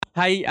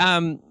Hey,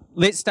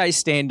 let's stay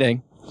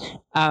standing.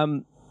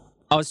 I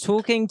was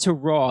talking to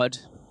Rod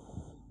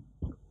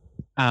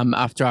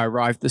after I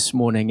arrived this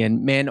morning,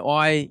 and man,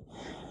 I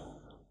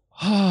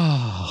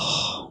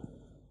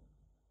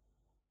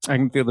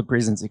can feel the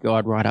presence of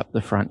God right up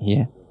the front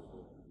here.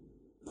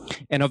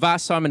 And I've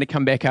asked Simon to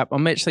come back up.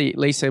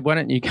 Lisa, why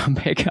don't you come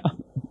back up?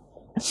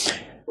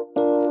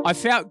 I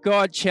felt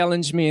God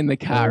challenge me in the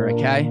car,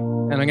 okay?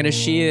 And I'm going to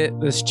share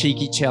this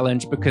cheeky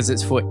challenge because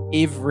it's for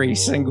every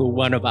single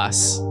one of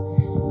us.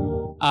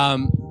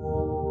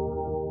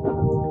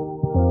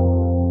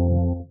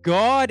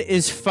 God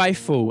is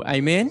faithful,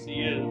 amen?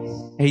 He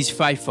is. He's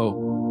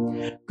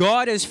faithful.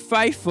 God is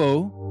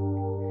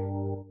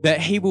faithful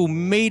that He will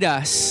meet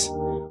us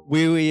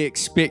where we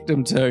expect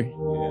Him to.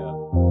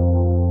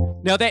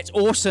 Now that's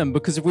awesome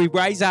because if we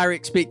raise our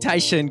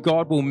expectation,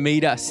 God will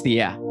meet us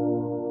there.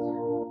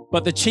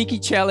 But the cheeky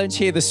challenge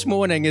here this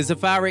morning is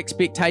if our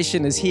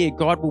expectation is here,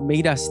 God will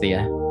meet us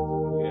there.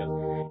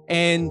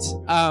 And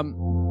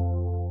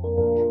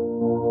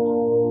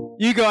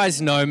you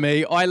guys know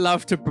me. I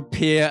love to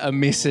prepare a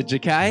message,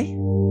 okay?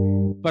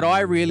 But I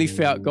really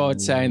felt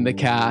God say in the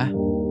car,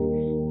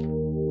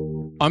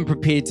 I'm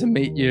prepared to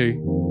meet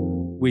you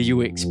where you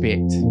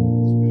expect.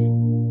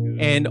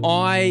 And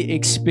I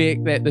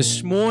expect that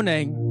this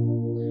morning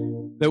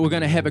that we're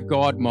going to have a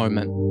God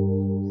moment.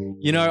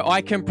 You know,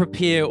 I can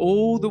prepare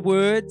all the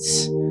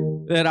words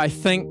that I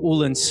think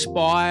will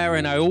inspire,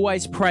 and I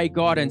always pray,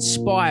 God,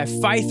 inspire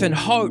faith and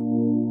hope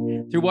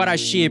through what I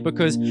share,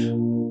 because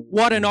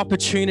what an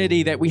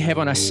opportunity that we have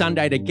on a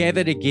Sunday to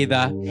gather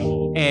together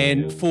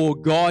and for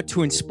God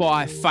to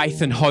inspire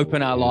faith and hope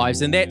in our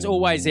lives. And that's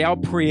always our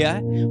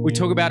prayer. We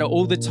talk about it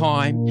all the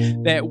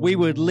time, that we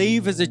would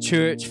leave as a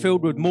church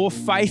filled with more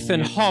faith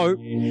and hope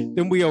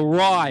than we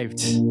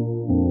arrived.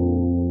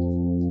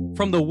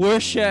 From the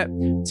worship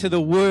to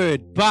the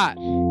word. But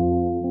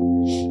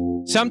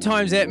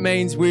sometimes that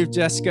means we've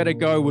just got to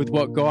go with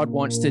what God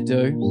wants to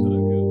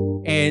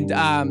do. And,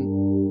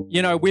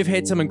 you know, we've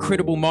had some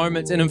incredible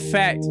moments. And in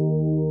fact,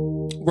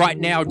 right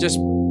now,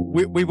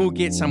 we will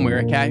get somewhere,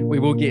 okay? We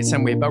will get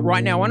somewhere. But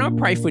right now, I want to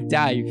pray for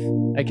Dave,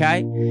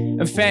 okay?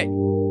 In fact,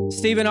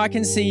 Stephen, I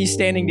can see you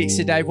standing next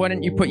to Dave. Why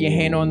don't you put your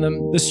hand on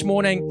them this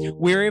morning?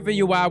 Wherever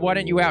you are, why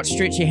don't you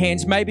outstretch your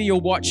hands? Maybe you're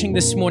watching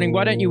this morning.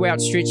 Why don't you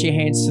outstretch your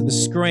hands to the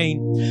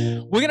screen?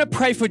 We're going to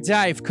pray for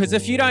Dave, because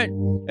if you don't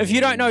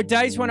know,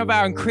 Dave's one of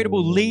our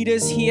incredible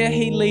leaders here.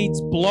 He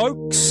leads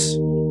blokes,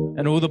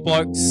 and all the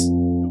blokes.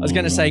 I was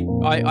going to say,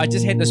 I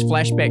just had this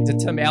flashback to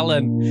Tim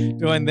Allen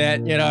doing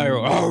that, you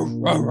know,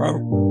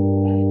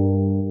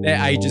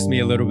 that ages me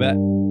a little bit.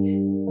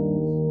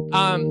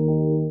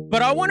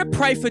 But I want to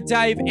pray for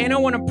Dave, and I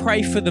want to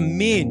pray for the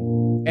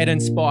men at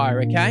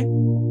Inspire, okay?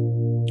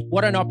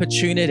 What an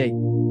opportunity.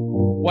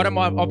 What an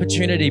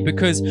opportunity,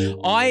 because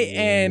I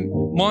am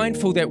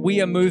mindful that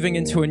we are moving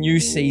into a new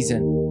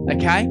season,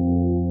 okay?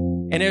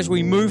 And as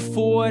we move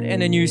forward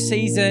in a new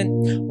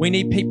season, we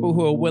need people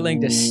who are willing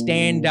to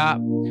stand up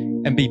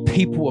and be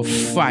people of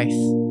faith.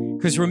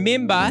 Because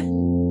remember,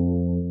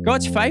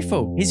 God's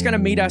faithful. He's going to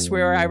meet us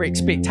where our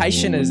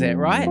expectation is at,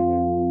 right?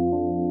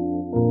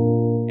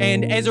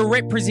 And as a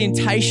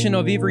representation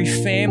of every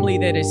family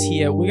that is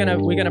here, we're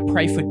gonna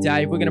pray for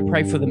Dave. We're gonna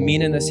pray for the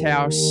men in this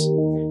house,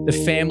 the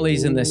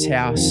families in this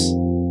house,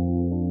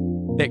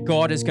 that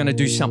God is gonna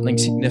do something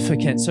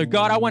significant. So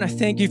God, I want to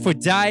thank you for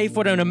Dave.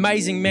 What an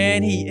amazing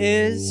man he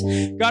is.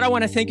 God, I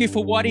want to thank you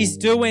for what he's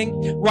doing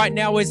right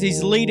now as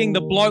he's leading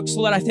the blokes.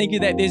 Lord, I thank you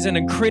that there's an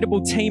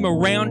incredible team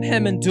around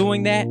him and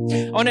doing that.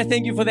 I want to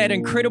thank you for that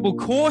incredible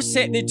course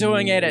that they're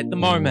doing at the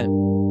moment.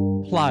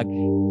 Plug.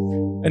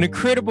 An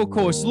incredible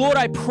course. Lord,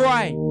 I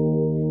pray,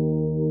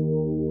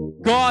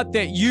 God,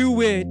 that you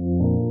would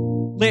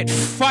let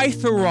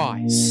faith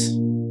arise.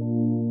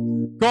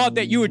 God,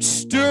 that you would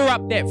stir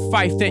up that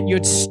faith, that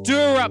you'd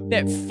stir up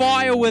that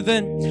fire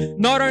within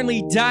not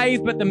only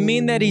Dave, but the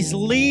men that he's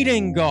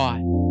leading,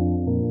 God.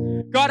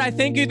 God, I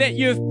thank you that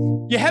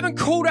you haven't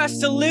called us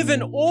to live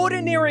an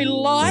ordinary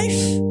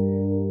life,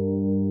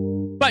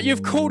 but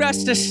you've called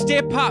us to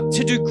step up,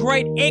 to do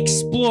great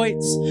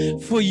exploits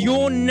for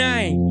your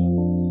name.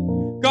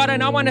 God,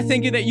 and I want to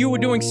thank you that you are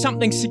doing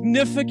something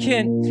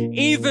significant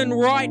even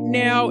right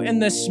now in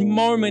this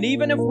moment.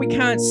 Even if we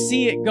can't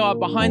see it, God,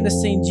 behind the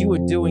scenes, you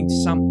are doing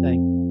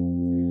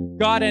something.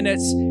 God, and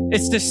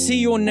it's to see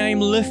your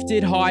name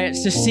lifted high.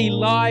 It's to see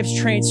lives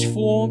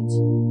transformed.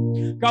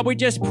 God, we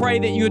just pray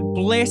that you would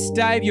bless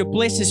Dave, you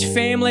bless his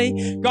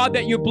family. God,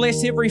 that you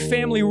bless every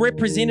family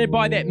represented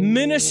by that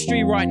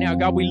ministry right now.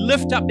 God, we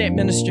lift up that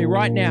ministry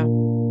right now.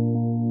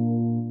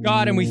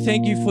 God, and we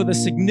thank you for the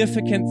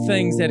significant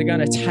things that are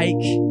going to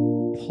take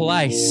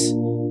place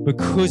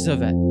because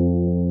of it,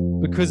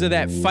 because of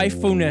that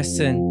faithfulness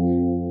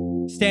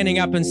and standing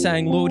up and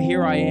saying, Lord,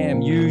 here I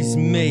am, use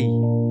me.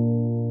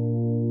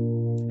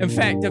 In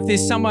fact, if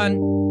there's someone,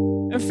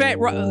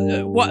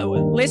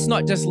 let's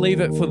not just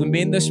leave it for the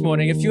men this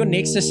morning. If you're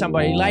next to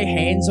somebody, lay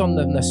hands on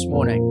them this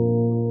morning.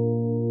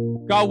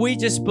 God, we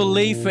just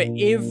believe for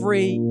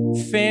every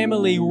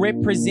family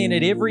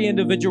represented, every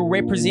individual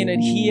represented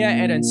here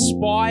at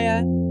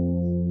Inspire.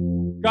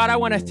 God, I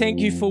want to thank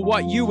you for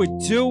what you were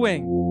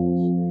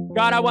doing.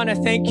 God, I want to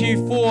thank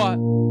you for,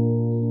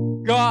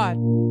 God,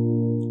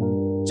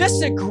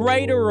 just a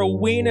greater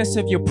awareness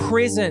of your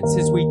presence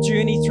as we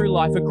journey through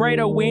life, a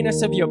greater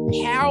awareness of your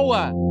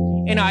power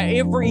in our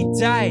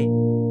everyday.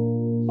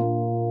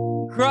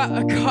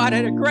 God,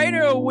 and a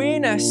greater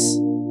awareness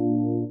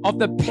of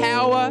the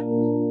power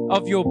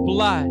of your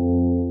blood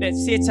that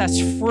sets us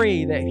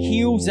free, that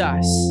heals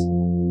us.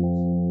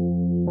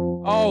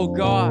 Oh,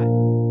 God.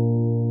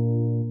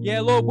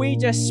 Yeah, Lord, we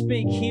just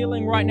speak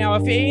healing right now.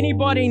 If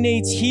anybody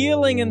needs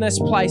healing in this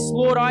place,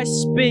 Lord, I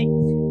speak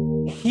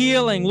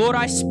healing. Lord,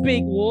 I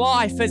speak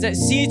life, as it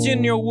says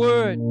in your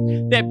word,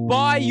 that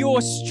by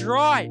your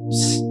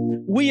stripes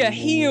we are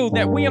healed,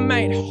 that we are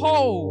made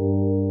whole.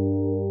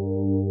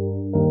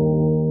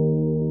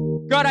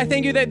 God, I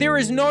thank you that there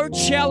is no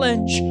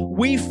challenge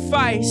we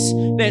face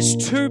that's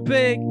too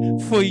big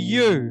for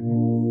you.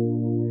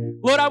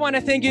 Lord, I want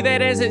to thank you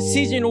that as it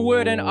says in your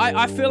word, and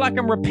I feel like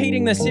I'm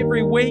repeating this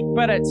every week,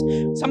 but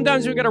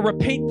sometimes we've got to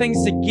repeat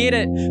things to get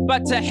it.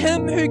 But to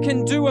him who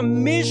can do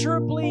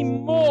immeasurably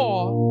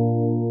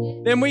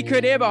more than we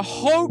could ever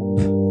hope,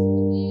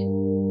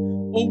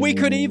 or we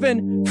could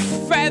even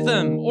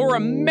fathom, or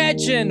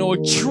imagine, or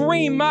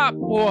dream up,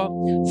 or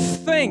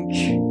think,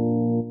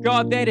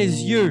 God, that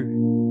is you.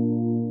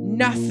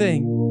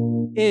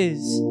 Nothing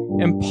is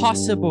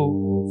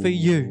impossible for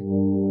you.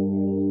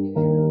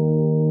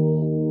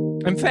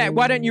 In fact,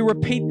 why don't you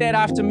repeat that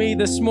after me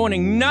this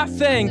morning?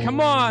 Nothing,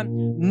 come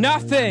on,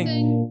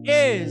 nothing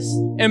is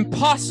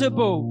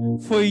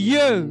impossible for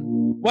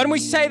you. Why don't we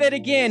say that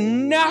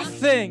again?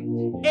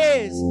 Nothing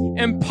is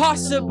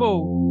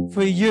impossible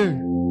for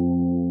you.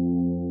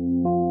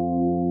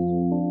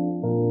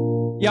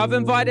 Yeah, I've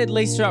invited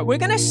Lisa up. We're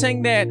going to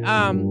sing that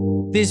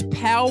there's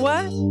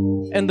power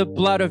in the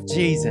blood of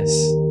Jesus.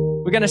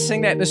 We're going to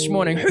sing that this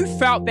morning. Who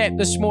felt that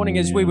this morning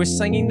as we were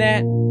singing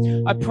that?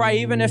 I pray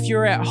even if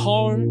you're at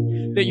home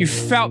that you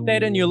felt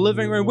that in your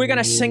living room. We're going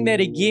to sing that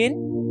again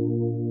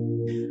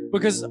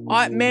because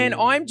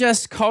I'm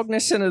just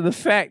cognizant of the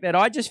fact that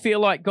I just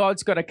feel like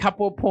God's got a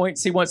couple of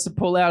points he wants to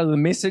pull out of the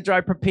message I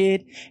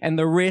prepared, and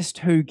the rest,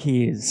 who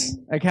cares?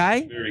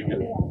 Okay? Very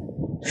good.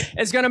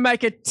 It's going to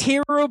make a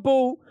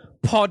terrible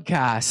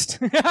podcast.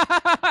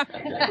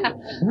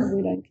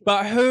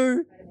 But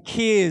who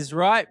cares,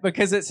 right?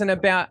 Because it's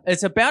about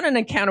an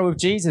encounter with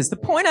Jesus. The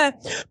point of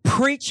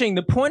preaching,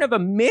 the point of a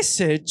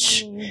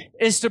message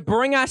is to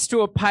bring us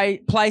to a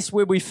place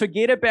where we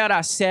forget about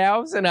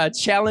ourselves and our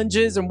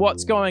challenges and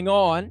what's going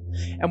on,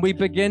 and we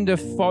begin to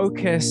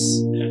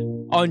focus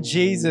on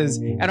Jesus.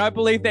 And I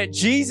believe that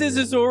Jesus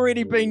has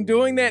already been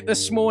doing that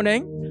this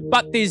morning,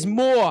 but there's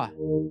more,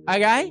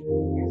 okay?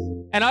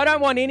 And I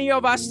don't want any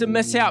of us to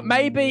miss out.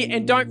 Maybe,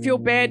 and don't feel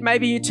bad,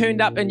 maybe you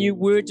turned up and you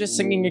were just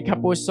singing a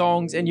couple of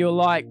songs and you're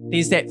like,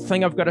 there's that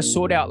thing I've got to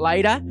sort out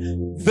later.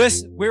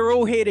 We're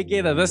all here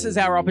together. This is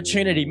our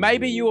opportunity.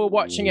 Maybe you were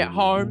watching at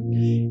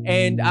home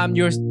and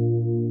you're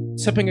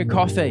sipping a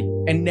coffee,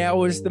 and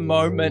now is the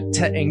moment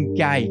to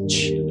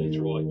engage. That's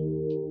right.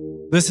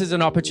 This is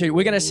an opportunity.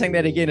 We're going to sing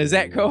that again. Is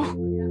that cool?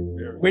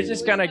 We're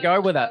just going to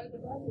go with it.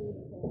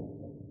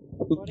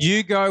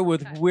 You go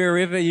with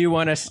wherever you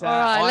want to start.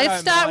 All right,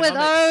 let's start with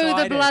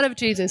the blood of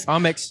Jesus.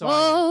 I'm excited.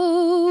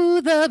 Oh,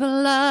 the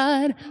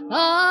blood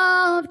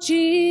of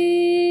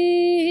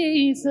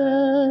Jesus.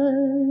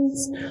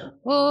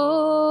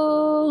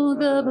 Oh,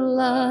 the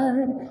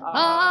blood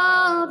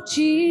of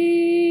Jesus.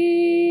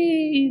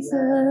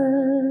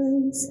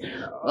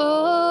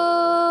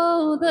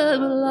 Oh, the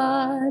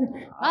blood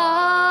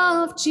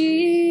of Jesus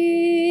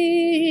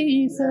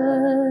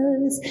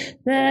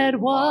that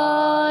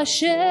washes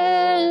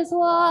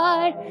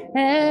white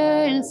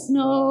as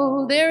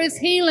snow. There is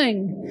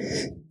healing.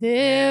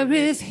 There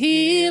is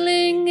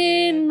healing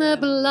in the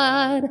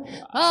blood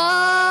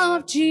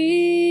of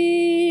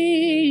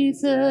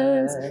Jesus.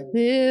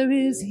 There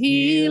is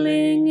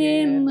healing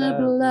in the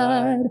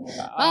blood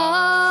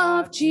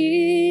of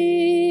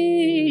Jesus.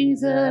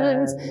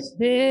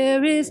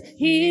 There is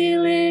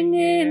healing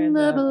in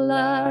the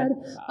blood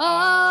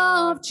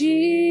of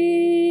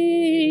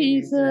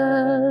Jesus.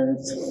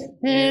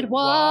 It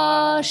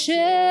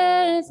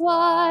washes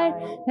white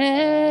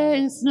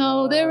as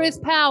snow. There is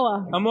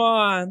power. Come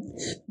on.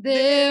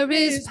 There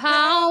is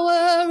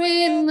power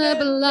in the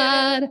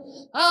blood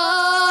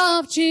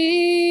of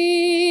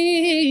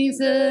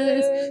Jesus.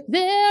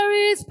 There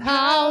is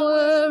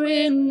power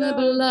in the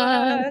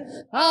blood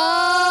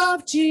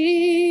of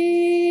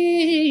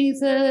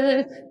Jesus.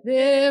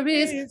 There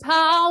is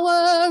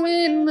power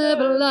in the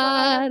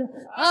blood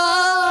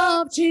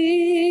of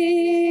Jesus.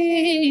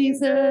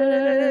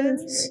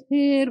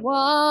 It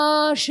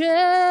washes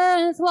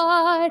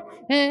white.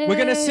 We're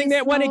going to sing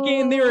that one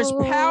again. There is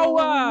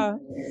power.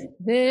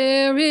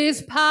 There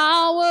is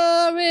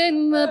power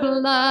in the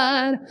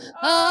blood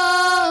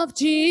of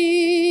Jesus.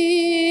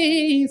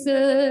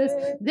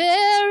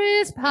 There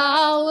is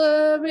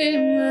power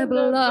in the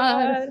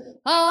blood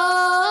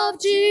of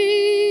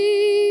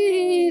Jesus.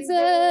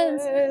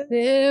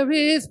 There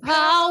is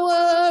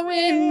power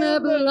in the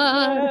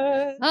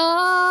blood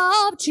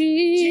of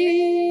Jesus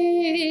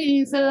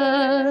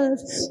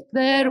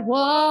that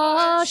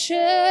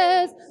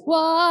washes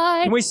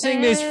white. Can we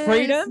sing there's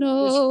freedom?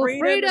 Snow.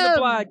 There's freedom in the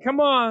blood. Come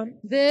on.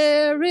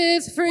 There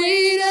is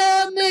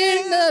freedom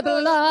in the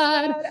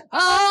blood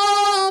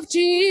of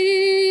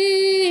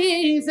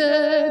Jesus.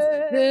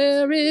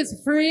 There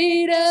is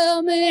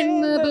freedom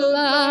in the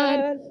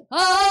blood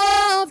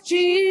of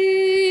Jesus.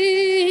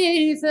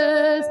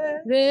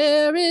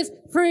 There is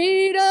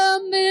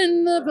freedom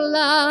in the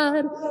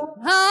blood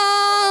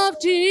of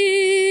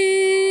Jesus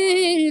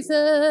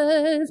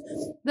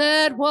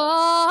that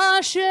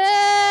washes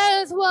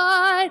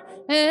white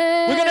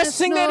as We're going to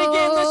sing that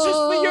again. This is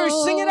for you.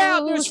 Sing it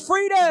out. There's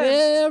freedom.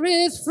 There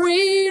is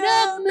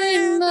freedom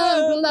in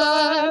the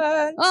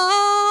blood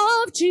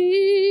of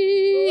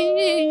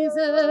Jesus.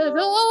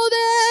 Oh,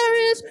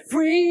 there is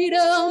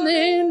freedom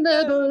in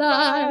the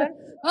blood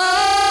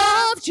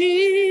of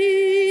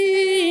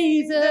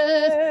Jesus.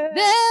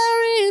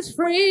 There is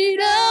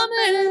freedom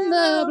in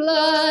the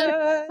blood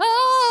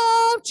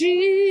of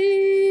Jesus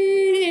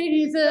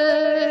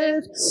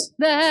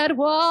that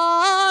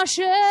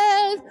washes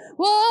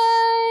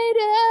white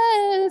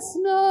as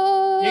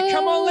snow. Yeah,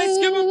 come on, let's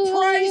give him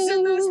praise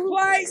in this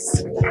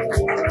place.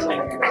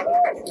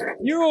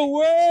 You are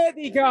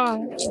worthy, God.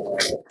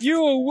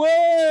 You are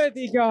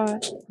worthy,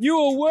 God. You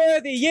are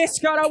worthy. Yes,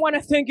 God, I want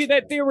to thank you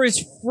that there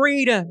is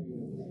freedom.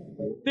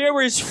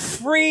 There is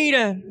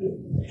freedom.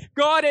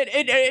 God,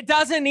 it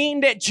doesn't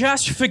end at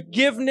just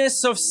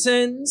forgiveness of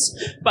sins,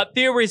 but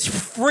there is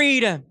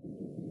freedom.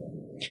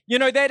 You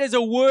know, that is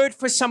a word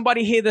for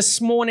somebody here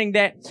this morning,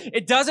 that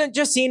it doesn't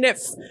just end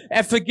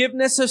at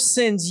forgiveness of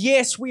sins.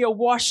 Yes, we are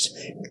washed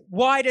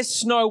white as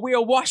snow. We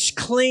are washed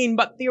clean,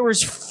 but there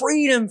is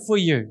freedom for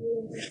you.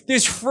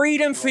 There's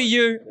freedom for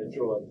you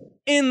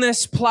in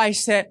this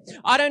place. That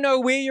I don't know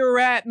where you're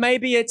at.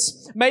 Maybe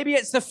it's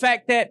the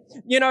fact that,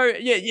 you know,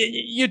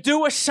 you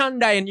do a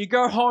Sunday and you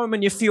go home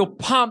and you feel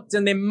pumped,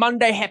 and then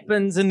Monday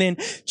happens, and then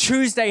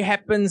Tuesday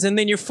happens, and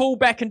then you fall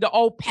back into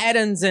old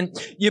patterns and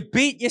you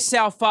beat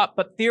yourself up,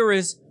 but there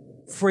is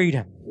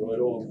freedom.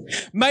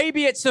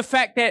 Maybe it's the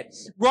fact that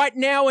right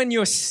now in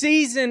your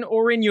season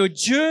or in your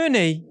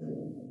journey,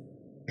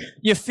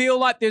 you feel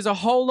like there's a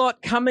whole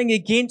lot coming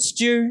against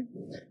you.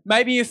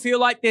 Maybe you feel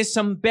like there's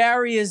some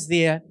barriers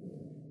there.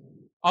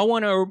 I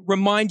want to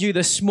remind you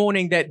this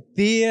morning that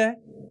there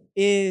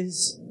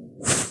is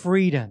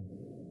freedom.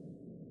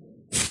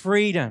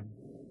 Freedom.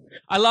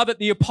 I love it.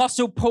 The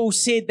Apostle Paul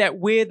said that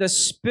where the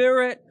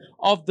Spirit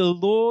of the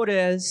Lord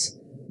is,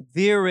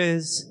 there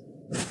is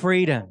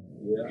freedom.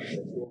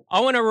 I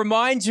want to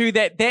remind you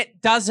that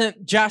that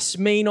doesn't just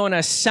mean on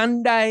a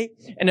Sunday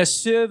in a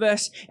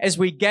service as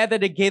we gather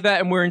together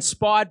and we're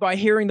inspired by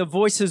hearing the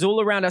voices all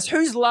around us.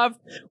 Who's loved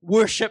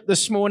worship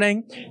this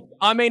morning?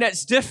 I mean,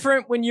 it's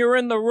different when you're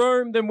in the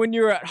room than when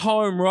you're at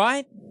home,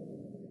 right?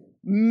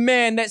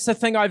 Man, that's the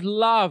thing I've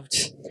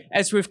loved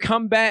as we've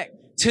come back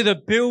to the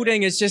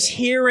building, is just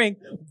hearing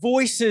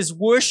voices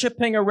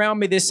worshiping around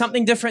me. There's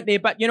something different there.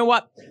 But you know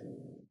what?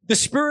 The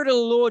Spirit of the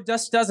Lord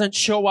just doesn't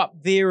show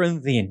up there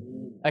and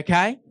then,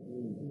 okay?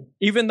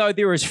 Even though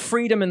there is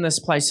freedom in this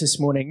place this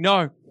morning.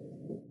 No,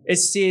 it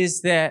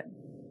says that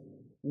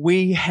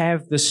we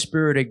have the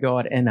Spirit of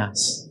God in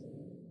us.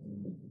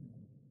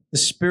 The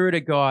Spirit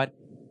of God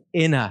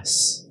in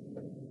us.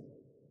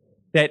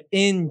 That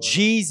in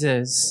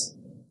Jesus,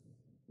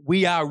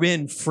 we are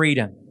in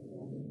freedom.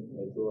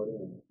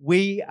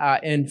 We are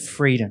in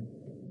freedom.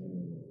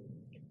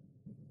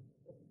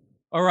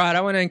 All right,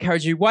 I want to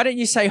encourage you. Why don't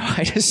you say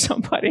hi to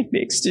somebody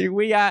next to you?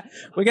 We're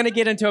going to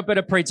get into a bit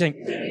of preaching.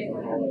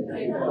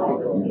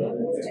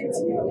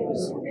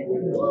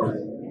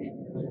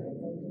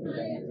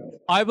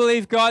 I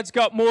believe God's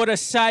got more to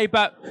say,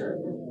 but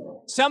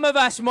some of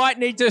us might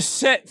need to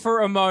sit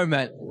for a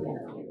moment.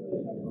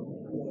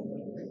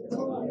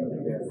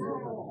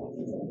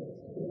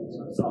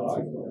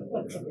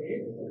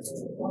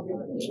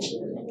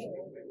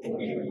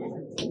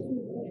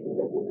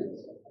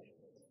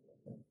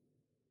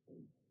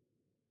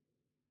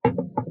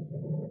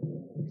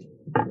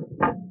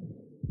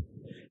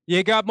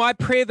 Yeah, God, my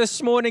prayer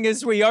this morning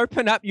as we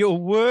open up your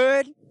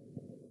word,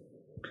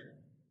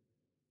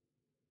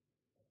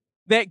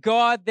 that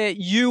God, that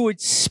you would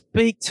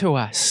speak to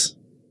us.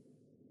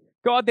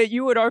 God, that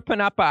you would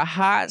open up our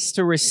hearts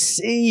to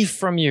receive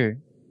from you.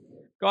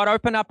 God,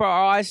 open up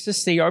our eyes to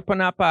see,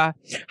 open up our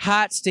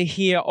hearts to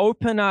hear,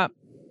 open up,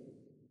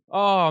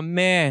 oh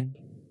man.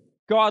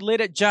 God,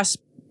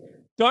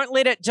 don't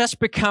let it just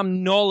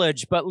become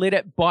knowledge, but let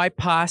it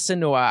bypass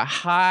into our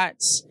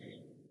hearts,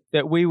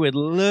 that we would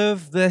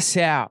live this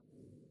out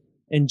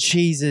in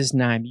Jesus'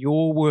 name.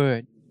 Your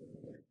word,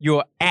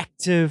 your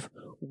active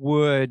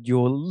word,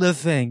 your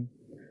living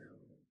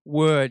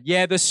word.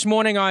 Yeah, this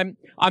morning I'm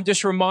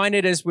just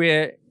reminded as we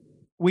are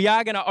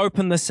going to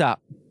open this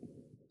up.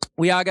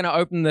 We are going to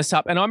open this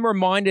up, and I'm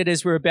reminded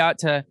as we're about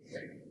to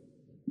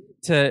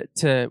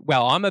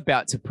I'm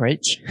about to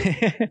preach.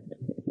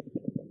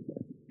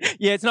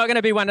 Yeah, it's not going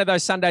to be one of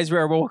those Sundays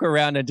where I walk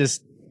around and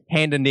just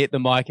hand Annette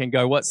the mic and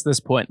go, what's this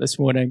point this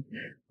morning?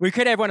 We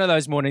could have one of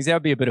those mornings. That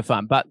would be a bit of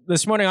fun. But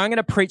this morning I'm going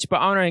to preach, but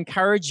I want to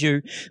encourage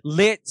you,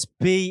 let's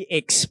be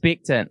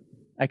expectant,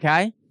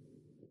 okay?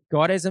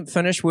 God hasn't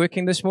finished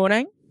working this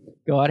morning.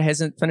 God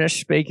hasn't finished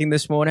speaking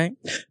this morning.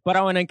 But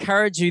I want to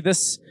encourage you,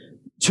 this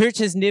church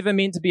is never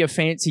meant to be a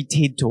fancy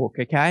TED talk,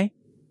 okay?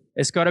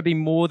 It's got to be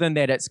more than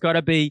that. It's got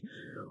to be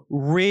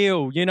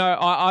real. You know,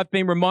 I've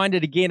been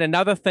reminded again,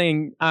 another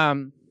thing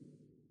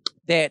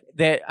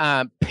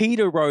that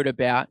Peter wrote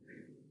about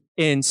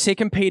in 2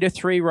 Peter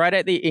 3, right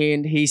at the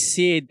end. He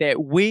said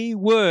that we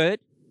would,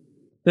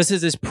 this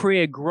is his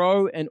prayer,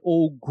 grow in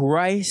all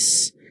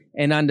grace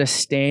and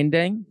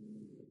understanding.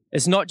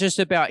 It's not just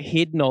about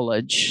head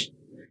knowledge.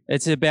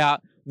 It's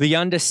about the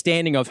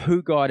understanding of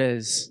who God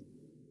is,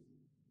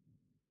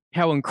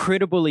 how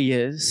incredible he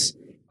is,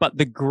 but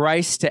the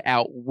grace to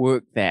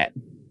outwork that.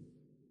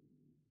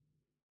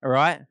 All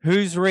right?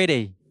 Who's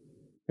ready?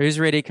 Who's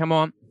ready? Come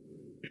on.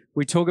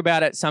 We talk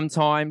about it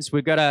sometimes.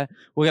 We've got to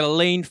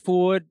lean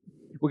forward.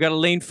 We've got to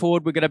lean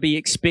forward. We've got to be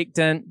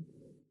expectant.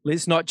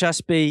 Let's not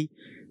just be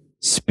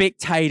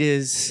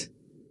spectators.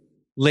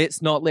 Let's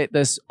not let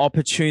this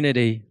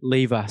opportunity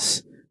leave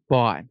us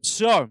by.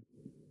 So,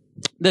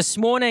 this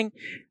morning,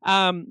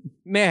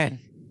 man,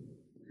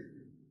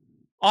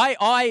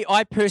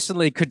 I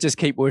personally could just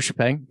keep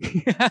worshiping.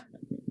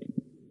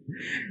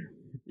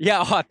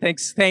 Yeah, oh,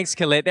 thanks,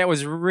 Colette. That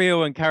was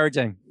real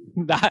encouraging.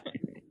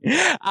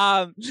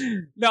 No,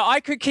 I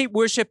could keep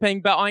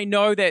worshiping, but I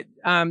know that,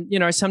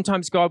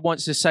 sometimes God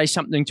wants to say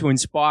something to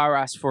inspire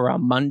us for our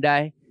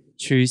Monday,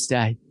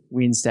 Tuesday,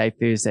 Wednesday,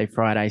 Thursday,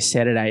 Friday,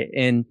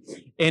 Saturday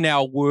in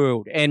our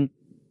world. And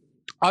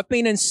I've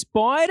been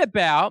inspired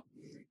about,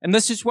 and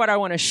this is what I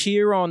want to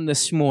share on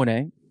this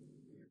morning,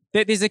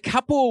 that there's a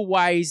couple of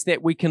ways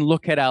that we can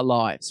look at our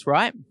lives,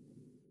 right?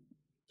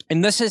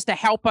 And this is to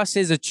help us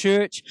as a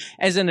church,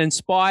 as an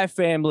Inspire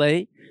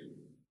family,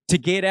 to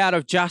get out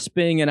of just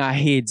being in our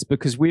heads,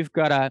 because we've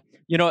got to,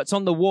 it's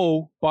on the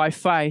wall by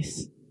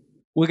faith.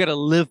 We've got to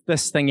live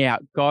this thing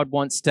out. God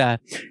wants to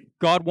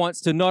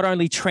not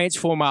only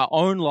transform our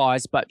own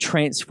lives, but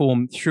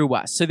transform through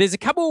us. So there's a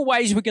couple of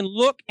ways we can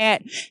look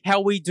at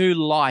how we do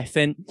life.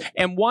 And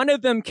one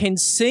of them can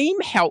seem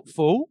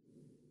helpful,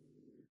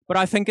 but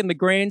I think in the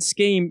grand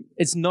scheme,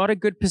 it's not a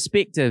good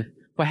perspective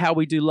for how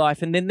we do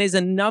life. And then there's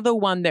another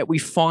one that we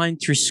find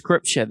through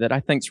Scripture that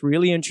I think is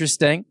really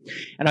interesting.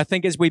 And I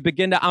think as we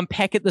begin to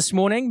unpack it this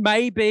morning,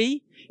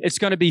 maybe it's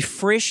going to be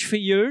fresh for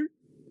you,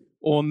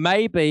 or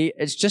maybe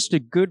it's just a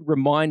good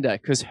reminder,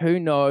 because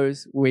who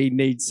knows, we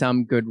need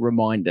some good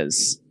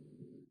reminders.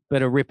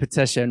 Bit of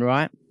repetition,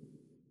 right?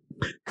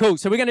 Cool.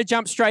 So we're going to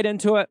jump straight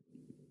into it.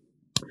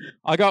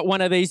 I got one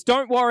of these.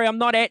 Don't worry, I'm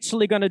not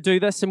actually going to do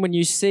this. And when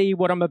you see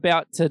what I'm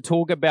about to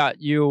talk about,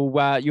 you'll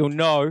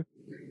know.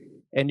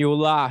 And you'll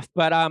laugh.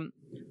 But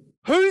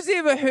who's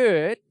ever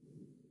heard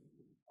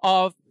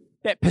of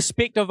that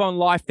perspective on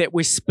life that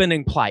we're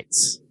spinning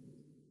plates?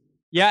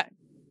 Yeah?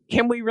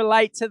 Can we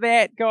relate to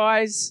that,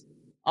 guys?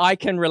 I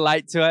can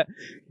relate to it.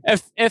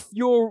 If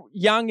you're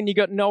young and you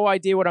got no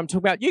idea what I'm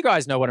talking about, you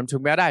guys know what I'm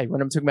talking about, eh? When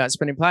I'm talking about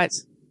spinning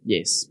plates?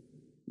 Yes.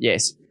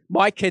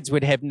 My kids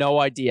would have no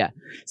idea.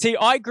 See,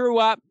 I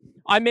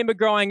remember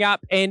growing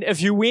up, and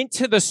if you went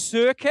to the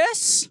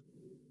circus,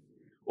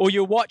 or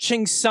you're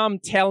watching some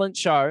talent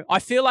show. I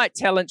feel like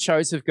talent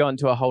shows have gone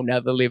to a whole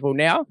nother level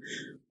now.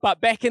 But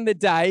back in the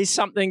day,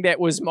 something that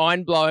was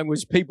mind-blowing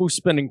was people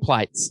spinning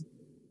plates.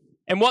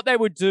 And what they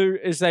would do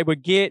is they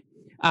would get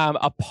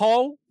a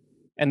pole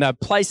and they'd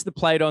place the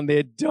plate on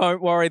there.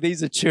 Don't worry,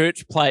 these are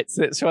church plates.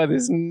 That's why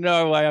there's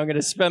no way I'm going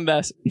to spin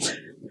this.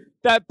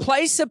 They'd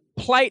place a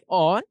plate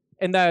on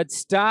and they'd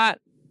start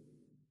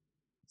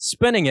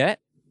spinning it,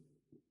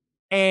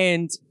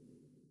 and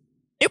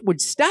it would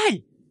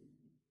stay.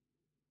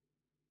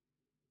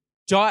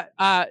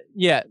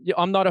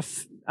 I'm not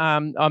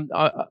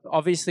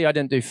obviously I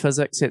didn't do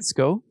physics at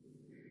school,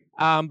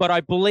 but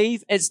I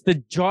believe it's the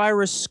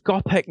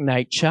gyroscopic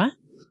nature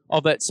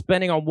of it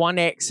spinning on one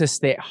axis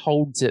that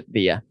holds it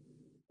there,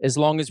 as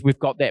long as we've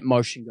got that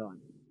motion going,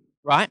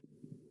 right?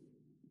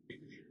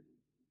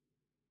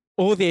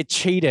 Or they're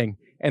cheating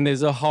and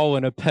there's a hole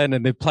and a pin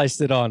and they've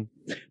placed it on.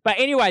 But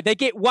anyway, they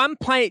get one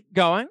plate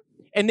going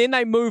and then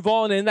they move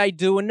on and they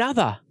do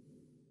another.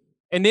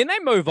 And then they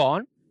move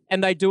on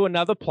and they do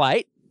another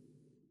plate,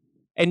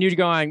 and you're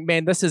going,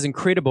 man, this is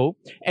incredible.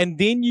 And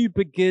then you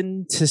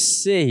begin to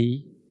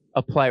see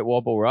a plate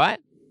wobble, right?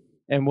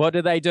 And what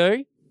do?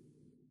 They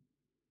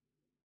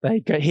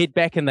head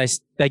back and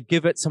they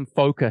give it some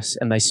focus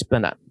and they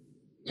spin it.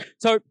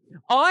 So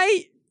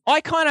I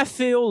kind of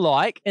feel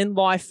like in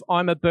life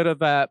I'm a bit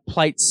of a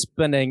plate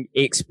spinning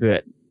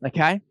expert,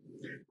 okay?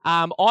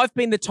 I've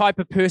been the type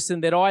of person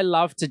that I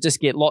love to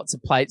just get lots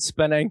of plates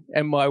spinning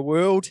in my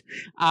world.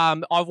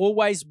 I've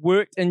always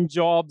worked in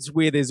jobs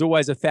where there's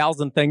always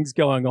 1,000 things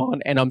going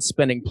on and I'm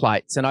spinning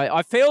plates. And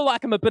I feel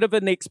like I'm a bit of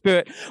an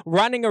expert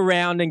running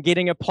around and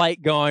getting a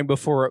plate going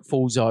before it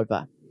falls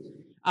over.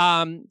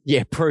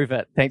 Yeah, prove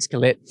it. Thanks,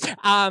 Colette.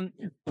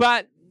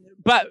 But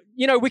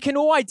we can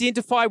all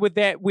identify with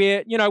that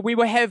where, we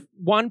will have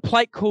one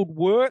plate called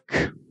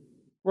work,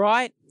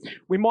 right?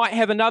 We might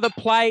have another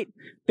plate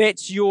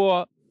that's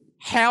your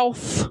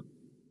health.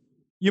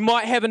 You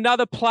might have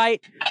another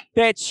plate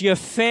that's your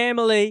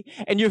family,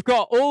 and you've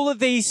got all of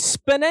these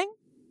spinning.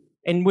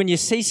 And when you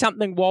see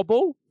something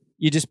wobble,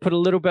 you just put a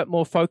little bit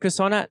more focus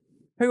on it.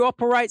 Who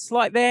operates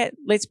like that?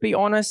 Let's be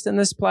honest in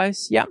this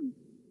place. Yep.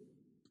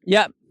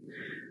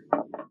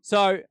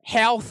 So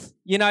health,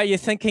 you're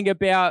thinking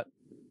about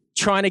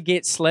trying to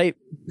get sleep.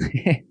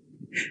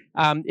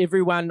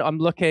 Everyone, I'm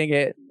looking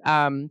at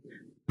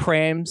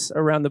prams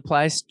around the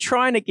place,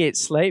 trying to get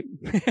sleep.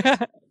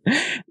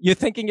 You're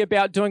thinking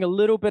about doing a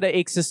little bit of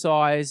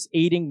exercise,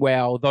 eating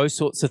well, those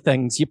sorts of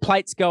things. Your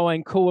plate's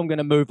going, cool, I'm going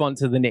to move on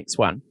to the next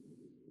one.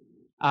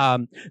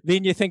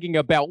 Then you're thinking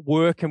about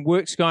work, and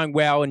work's going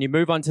well, and you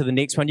move on to the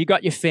next one. You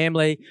got your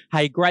family.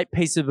 Hey, great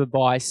piece of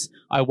advice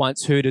I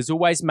once heard is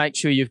always make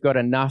sure you've got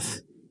enough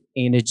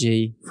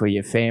energy for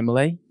your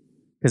family,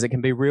 because it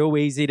can be real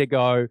easy to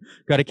got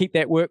to keep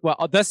that work.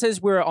 Well, this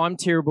is where I'm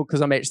terrible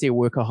because I'm actually a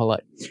workaholic.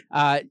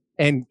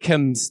 And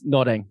Kim's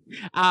nodding.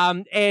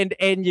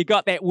 And you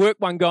got that work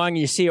one going, and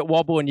you see it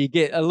wobble, and you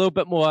get a little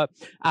bit more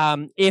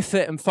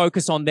effort and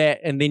focus on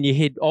that, and then you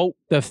head,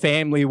 the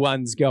family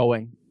one's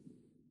going.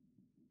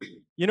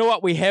 You know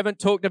what we haven't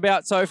talked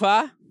about so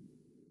far?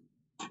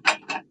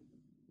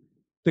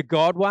 The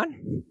God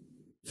one,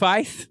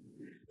 faith.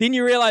 Then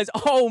you realize,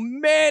 oh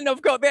man,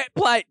 I've got that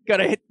plate.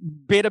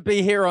 Better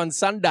be here on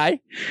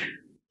Sunday.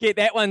 Get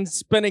that one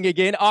spinning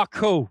again. Oh,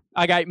 cool.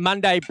 Okay,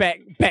 Monday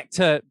back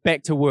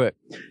to work.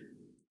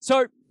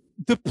 So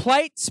the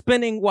plate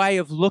spinning way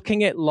of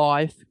looking at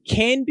life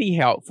can be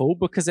helpful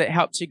because it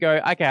helps you go,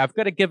 okay, I've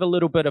got to give a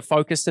little bit of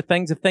focus to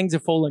things. If things are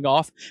falling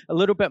off, a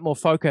little bit more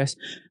focus.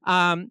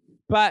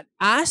 But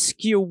ask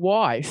your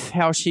wife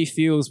how she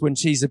feels when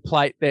she's a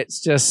plate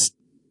that's just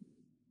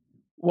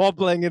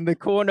wobbling in the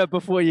corner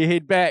before you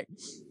head back.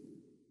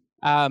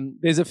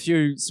 There's a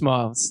few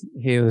smiles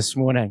here this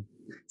morning.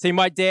 See,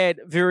 my dad,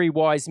 very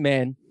wise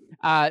man,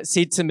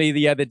 said to me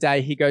the other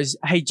day, he goes,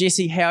 hey,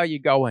 Jesse, how are you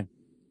going?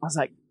 I was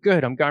like,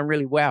 good, I'm going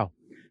really well.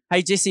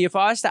 Hey, Jesse, if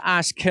I was to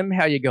ask Kim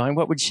how you're going,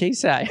 what would she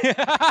say?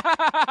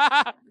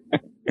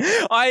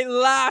 I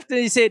laughed, and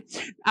he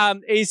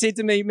said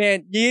to me,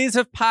 man, years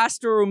of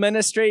pastoral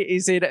ministry, he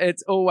said,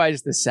 it's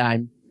always the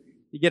same.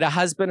 You get a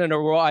husband and a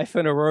wife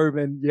in a room,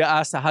 and you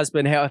ask the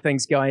husband, how are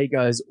things going? He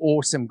goes,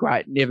 awesome,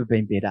 great, never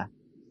been better.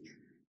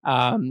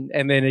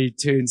 And then he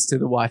turns to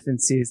the wife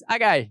and says,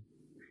 okay.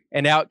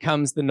 And out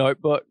comes the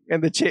notebook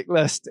and the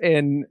checklist,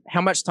 and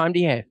how much time do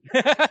you have?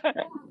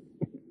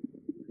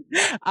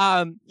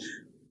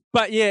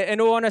 But yeah, in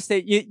all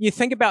honesty, you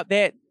think about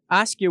that.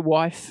 Ask your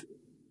wife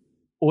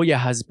or your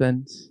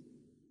husband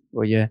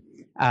or your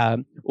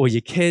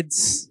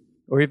kids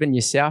or even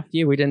yourself.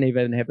 Yeah, we didn't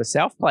even have a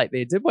self plate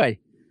there, did we?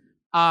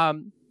 How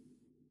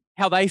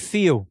they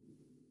feel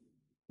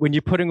when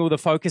you're putting all the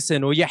focus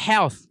in, or your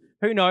health.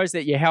 Who knows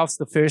that your health's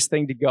the first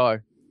thing to go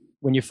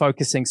when you're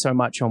focusing so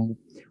much on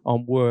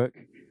work?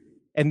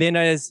 And then,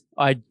 as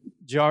I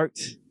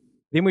joked,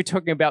 then we're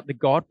talking about the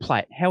God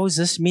plate. How is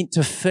this meant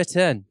to fit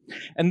in?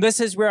 And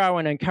this is where I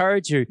want to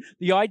encourage you.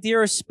 The idea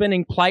of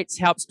spinning plates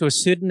helps to a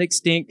certain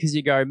extent because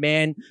you go,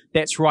 man,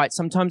 that's right.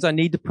 Sometimes I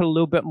need to put a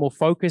little bit more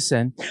focus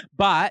in,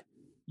 but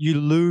you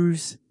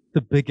lose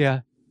the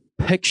bigger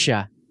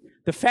picture.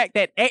 The fact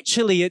that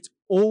actually it's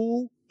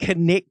all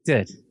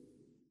connected.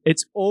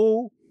 It's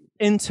all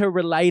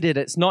interrelated.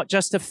 It's not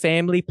just a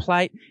family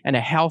plate and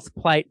a health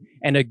plate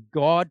and a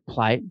God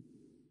plate.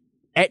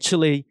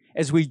 Actually,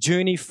 as we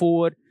journey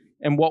forward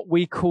in what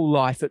we call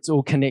life, it's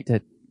all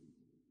connected.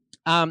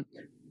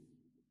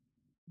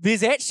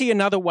 There's actually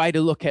another way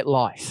to look at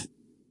life.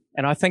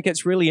 And I think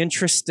it's really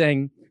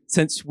interesting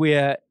since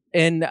we're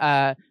in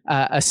a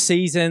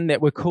season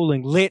that we're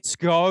calling Let's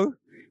Go,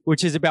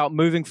 which is about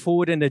moving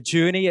forward in a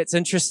journey. It's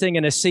interesting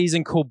in a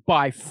season called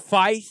By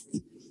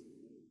Faith.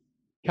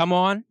 Come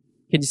on.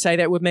 Can you say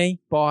that with me?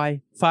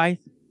 By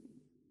faith.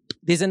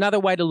 There's another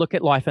way to look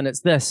at life, and it's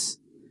this.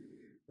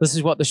 This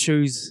is what the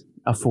shoes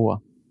are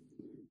for.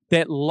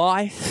 That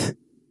life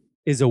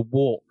is a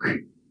walk.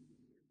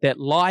 That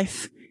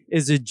life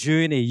is a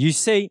journey. You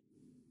see,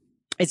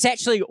 it's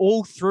actually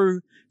all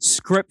through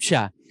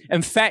Scripture.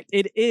 In fact,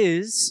 it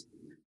is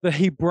the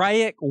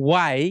Hebraic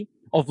way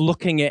of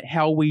looking at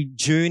how we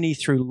journey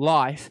through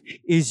life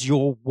is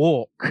your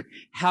walk.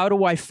 How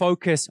do I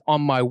focus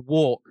on my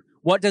walk?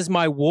 What does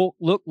my walk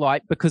look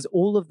like? Because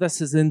all of this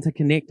is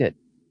interconnected.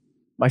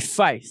 My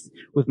faith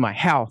with my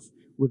health,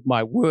 with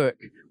my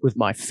work, with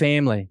my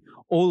family,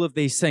 all of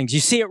these things. You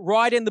see it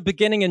right in the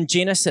beginning in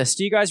Genesis.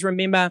 Do you guys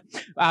remember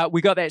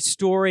we got that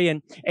story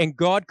and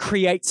God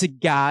creates a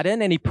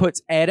garden and he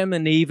puts Adam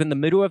and Eve in the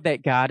middle of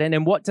that garden.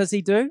 And what does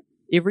he do?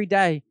 Every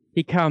day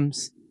he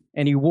comes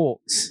and he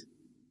walks.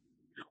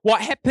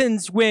 What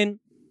happens when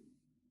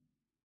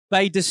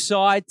they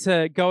decide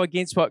to go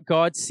against what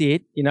God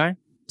said,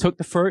 took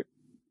the fruit,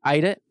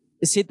 ate it?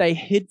 It said they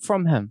hid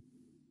from him.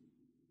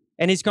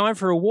 And he's going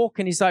for a walk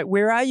and he's like,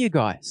 where are you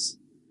guys?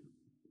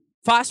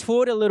 Fast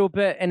forward a little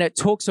bit and it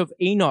talks of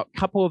Enoch a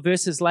couple of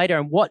verses later.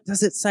 And what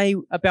does it say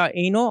about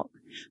Enoch?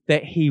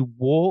 That he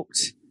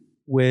walked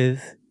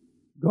with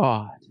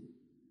God.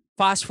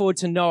 Fast forward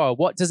to Noah.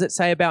 What does it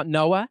say about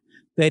Noah?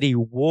 That he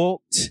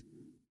walked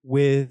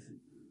with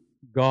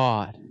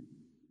God.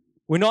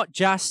 We're not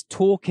just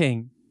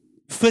talking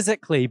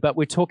physically, but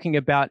we're talking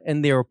about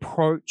in their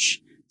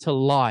approach to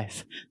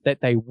life,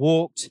 that they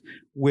walked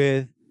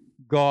with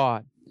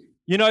God.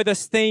 You know,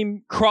 this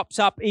theme crops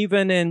up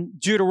even in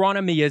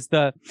Deuteronomy as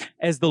the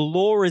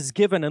law is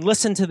given. And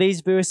listen to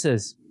these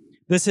verses.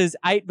 This is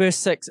 8 verse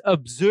 6.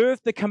 Observe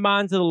the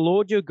commands of the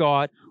Lord your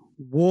God,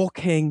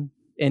 walking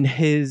in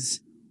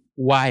his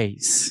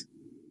ways.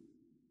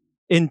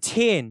 In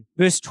 10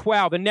 verse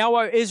 12, and now,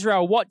 O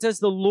Israel, what does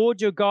the Lord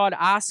your God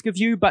ask of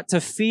you but to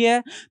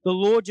fear the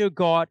Lord your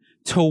God,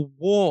 to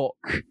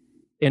walk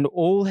in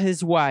all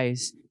his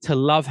ways, to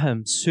love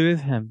him,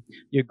 serve him,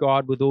 your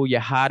God, with all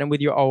your heart and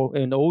with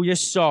all your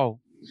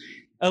soul.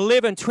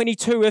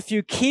 11:22, if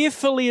you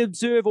carefully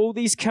observe all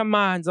these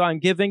commands I'm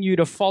giving you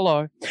to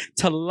follow,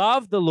 to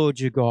love the Lord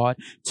your God,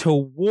 to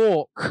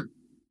walk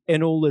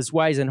in all his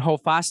ways and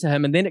hold fast to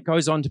him. And then it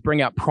goes on to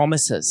bring out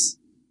promises.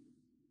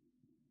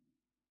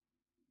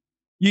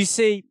 You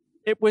see,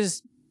 it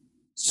was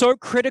so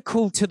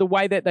critical to the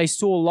way that they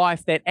saw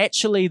life that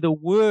actually the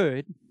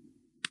word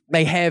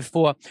they have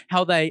for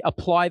how they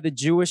apply the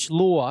Jewish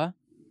law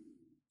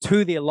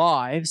to their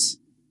lives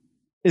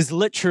is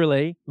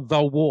literally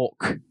the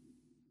walk.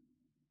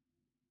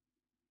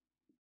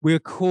 We're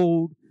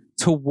called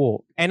to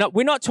walk. And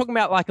we're not talking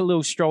about like a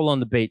little stroll on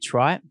the beach,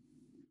 right?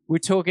 We're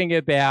talking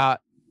about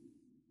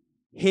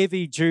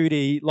heavy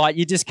duty, like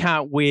you just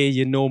can't wear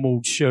your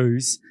normal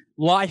shoes.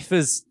 Life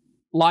is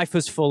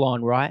full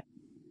on, right?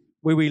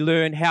 Where we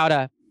learn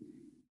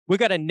we've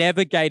got to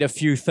navigate a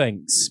few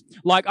things.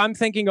 Like I'm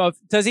thinking of,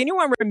 does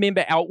anyone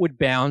remember Outward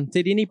Bound?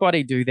 Did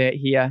anybody do that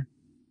here?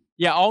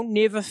 Yeah, I'll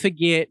never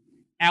forget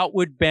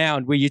Outward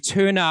Bound, where you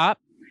turn up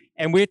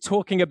and we're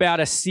talking about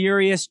a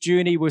serious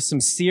journey with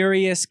some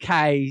serious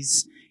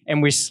caves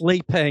and we're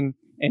sleeping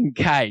in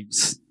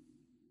caves.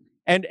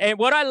 And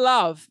what I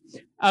loved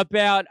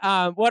about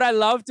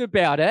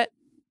it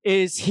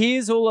is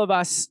here's all of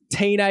us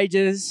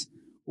teenagers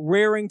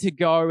raring to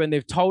go, and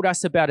they've told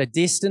us about a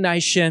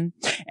destination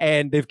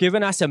and they've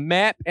given us a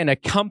map and a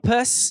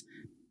compass,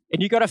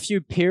 and you got a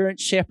few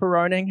parents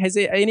chaperoning. Has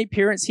there any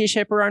parents here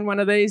chaperone one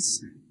of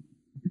these?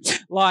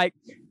 Like,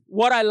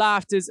 what I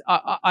laughed is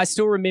I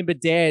still remember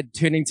Dad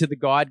turning to the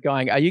guide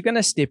going, are you going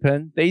to step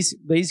in?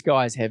 These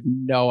guys have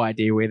no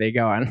idea where they're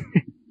going.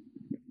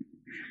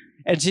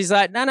 And she's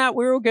like, no,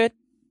 we're all good.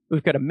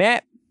 We've got a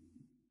map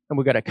and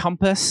we've got a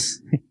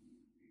compass.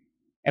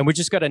 And we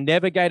just got to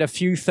navigate a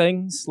few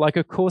things. Like,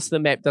 of course, the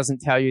map doesn't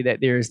tell you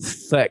that there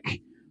is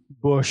thick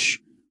bush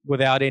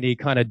without any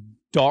kind of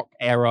dock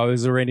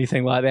arrows or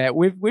anything like that.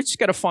 We've just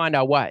got to find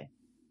our way.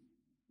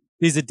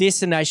 There's a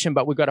destination,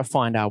 but we've got to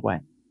find our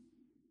way.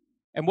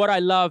 And what I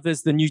love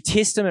is the New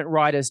Testament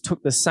writers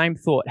took the same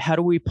thought. How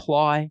do we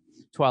apply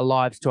to our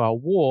lives, to our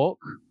walk?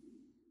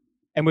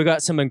 And we've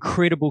got some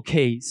incredible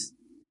keys.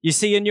 You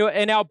see,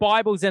 in our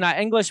Bibles, in our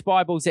English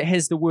Bibles, it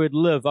has the word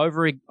live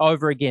over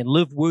again.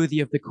 Live worthy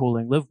of the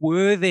calling. Live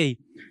worthy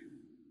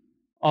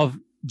of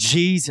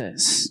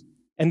Jesus.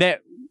 And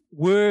that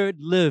word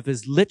live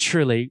is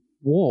literally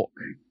walk.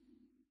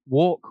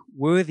 Walk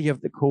worthy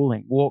of the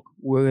calling. Walk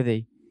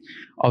worthy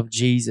of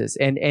Jesus.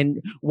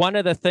 And one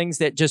of the things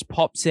that just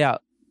pops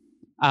out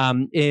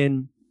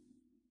in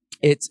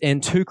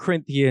 2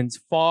 Corinthians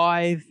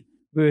 5,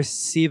 verse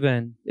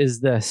 7 is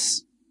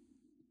this.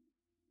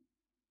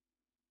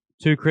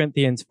 2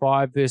 Corinthians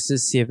 5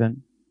 verses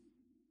 7.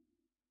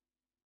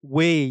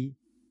 We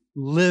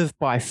live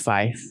by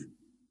faith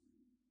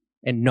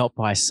and not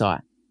by sight.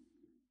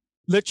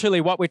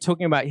 Literally what we're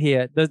talking about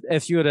here,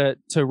 if you were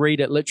to read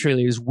it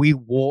literally, is we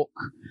walk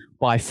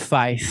by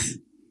faith,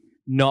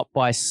 not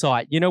by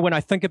sight. You know, when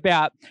I think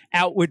about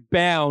Outward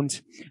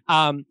Bound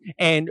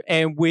and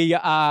we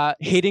are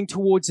heading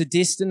towards a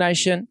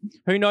destination,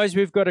 who knows,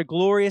 we've got a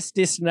glorious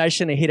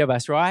destination ahead of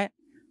us, right?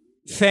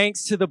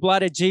 Thanks to the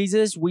blood of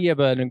Jesus, we have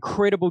an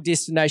incredible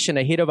destination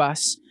ahead of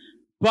us.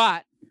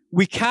 But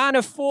we can't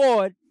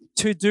afford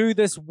to do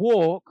this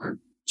walk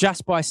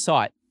just by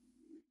sight.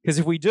 Because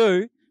if we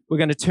do, we're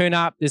going to turn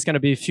up. There's going to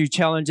be a few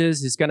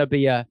challenges. There's going to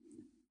be a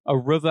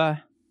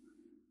river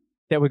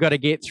that we've got to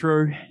get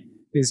through.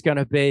 There's going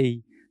to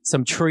be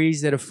some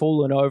trees that have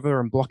fallen over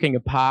and blocking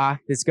a path.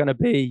 There's going to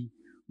be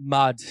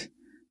mud.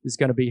 There's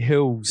going to be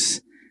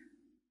hills.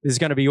 There's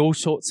going to be all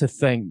sorts of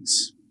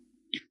things.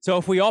 So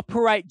if we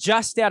operate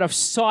just out of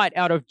sight,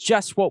 out of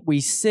just what we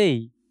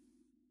see,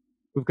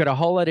 we've got a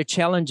whole lot of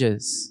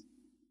challenges.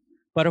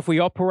 But if we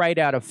operate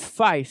out of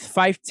faith,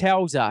 faith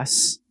tells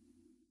us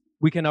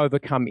we can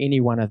overcome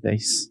any one of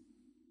these.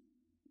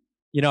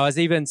 You know, I was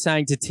even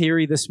saying to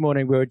Terry this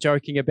morning, we were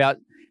joking about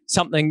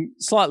something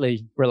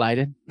slightly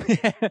related.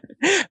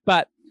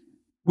 But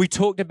we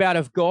talked about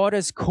if God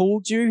has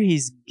called you,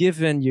 He's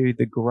given you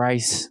the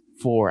grace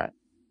for it.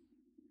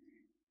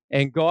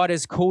 And God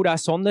has called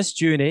us on this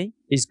journey.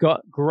 He's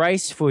got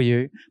grace for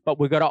you, but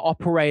we've got to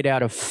operate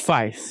out of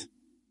faith.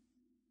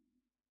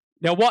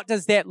 Now, what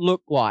does that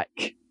look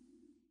like?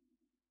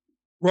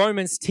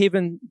 Romans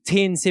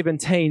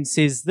 10:17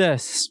 says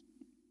this: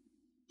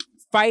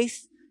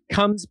 faith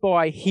comes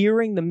by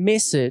hearing the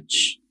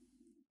message,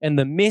 and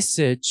the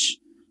message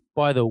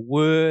by the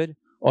word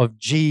of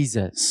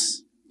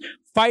Jesus.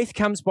 Faith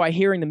comes by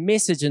hearing the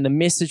message, and the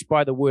message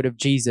by the word of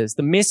Jesus.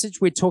 The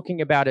message we're talking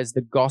about is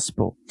the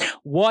gospel.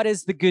 What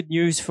is the good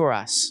news for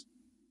us?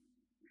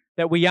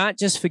 That we aren't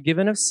just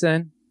forgiven of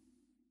sin.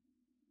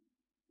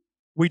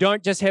 We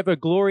don't just have a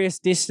glorious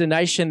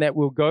destination that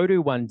we'll go to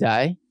one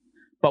day,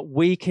 but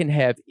we can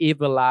have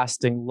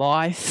everlasting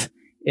life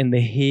in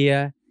the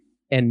here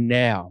and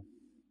now.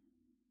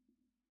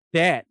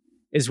 That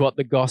is what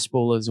the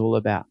gospel is all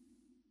about.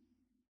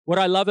 What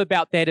I love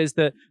about that is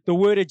the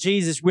word of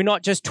Jesus. We're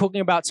not just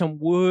talking about some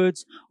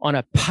words on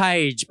a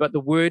page, but the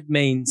word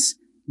means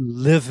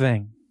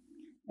living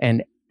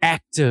and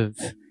active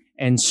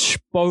and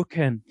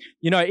spoken.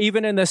 You know,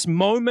 even in this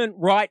moment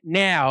right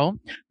now,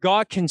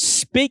 God can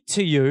speak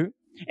to you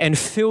and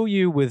fill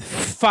you with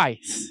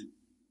faith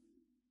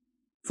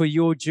for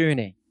your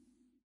journey,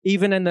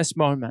 even in this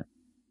moment.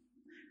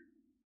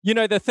 You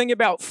know, the thing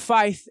about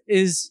faith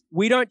is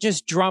we don't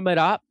just drum it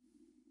up.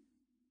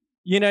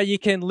 You know, you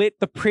can let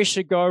the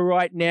pressure go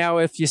right now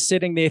if you're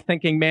sitting there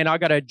thinking, man, I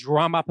got to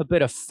drum up a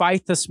bit of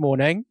faith this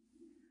morning.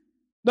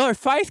 No,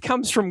 faith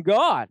comes from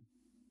God.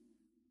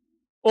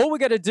 All we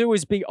got to do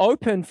is be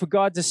open for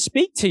God to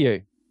speak to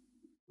you.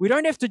 We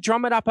don't have to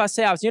drum it up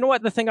ourselves. You know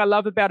what? The thing I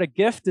love about a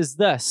gift is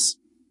this.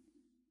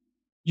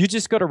 You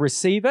just got to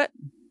receive it.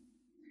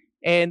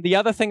 And the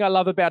other thing I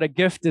love about a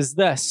gift is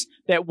this,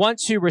 that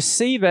once you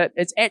receive it,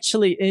 it's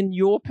actually in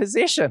your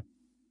possession.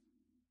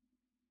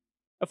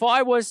 If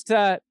I was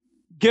to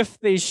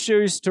gift these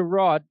shoes to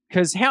Rod,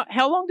 because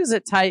how long does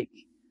it take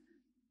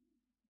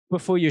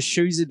before your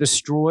shoes are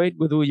destroyed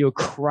with all your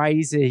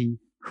crazy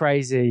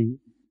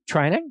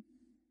training?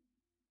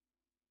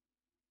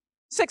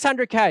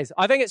 600 Ks.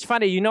 I think it's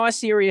funny. You know a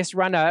serious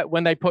runner,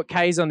 when they put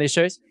Ks on their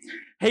shoes?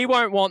 He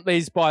won't want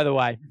these, by the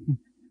way.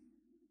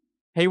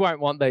 He won't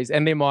want these,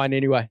 and they're mine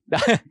anyway.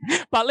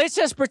 But let's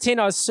just pretend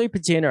I was super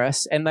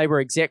generous and they were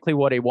exactly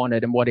what he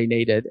wanted and what he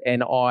needed,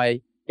 and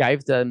I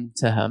gave them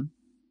to him.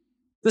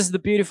 This is the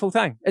beautiful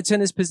thing. It's in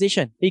his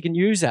possession. He can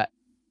use it.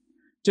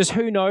 Just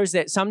who knows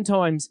that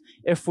sometimes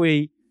if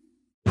we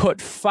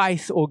put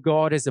faith or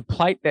God as a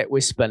plate that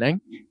we're spinning,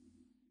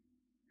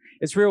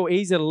 it's real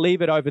easy to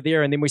leave it over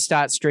there, and then we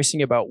start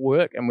stressing about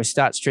work and we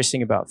start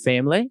stressing about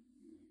family,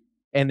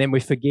 and then we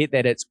forget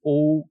that it's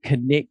all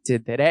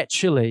connected, that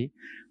actually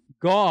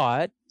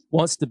God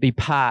wants to be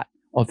part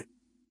of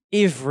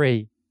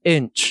every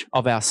inch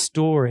of our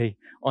story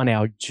on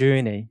our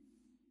journey.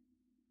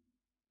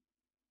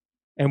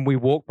 And we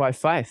walk by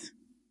faith.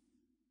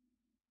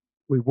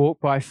 We walk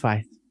by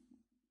faith.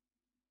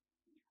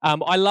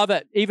 I love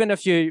it. Even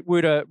if you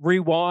were to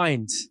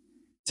rewind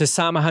to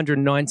Psalm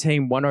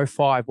 119,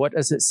 105, what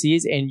does it say?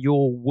 And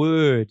your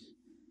word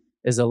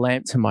is a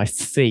lamp to my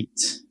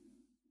feet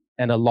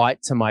and a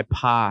light to my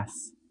path.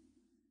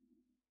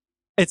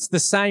 It's the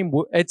same.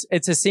 It's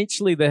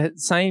essentially the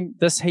same.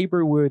 This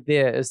Hebrew word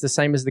there is the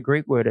same as the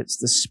Greek word. It's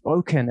the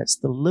spoken. It's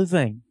the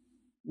living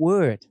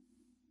word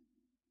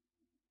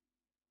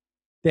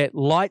that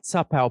lights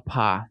up our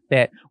path,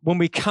 that when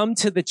we come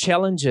to the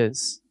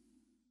challenges,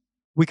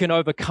 we can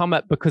overcome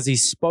it because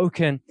he's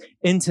spoken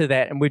into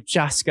that, and we've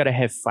just got to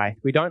have faith.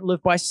 We don't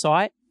live by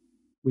sight.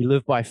 We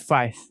live by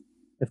faith.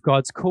 If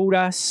God's called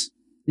us,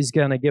 he's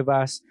going to give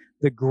us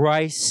the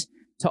grace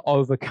to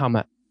overcome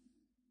it.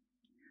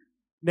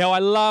 Now, I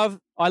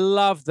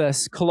love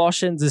this.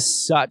 Colossians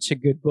is such a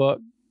good book,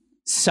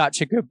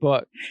 such a good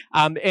book.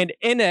 And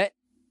in it,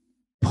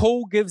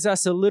 Paul gives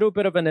us a little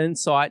bit of an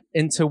insight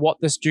into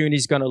what this journey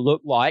is going to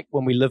look like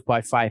when we live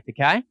by faith,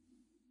 okay?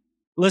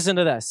 Listen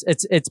to this.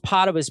 It's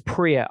part of his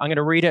prayer. I'm going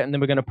to read it, and then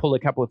we're going to pull a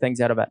couple of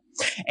things out of it.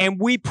 And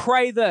we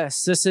pray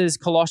this. This is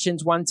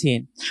Colossians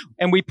 1:10.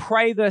 And we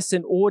pray this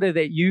in order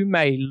that you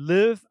may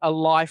live a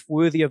life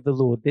worthy of the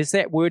Lord. There's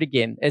that word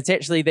again. It's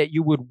actually that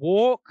you would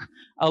walk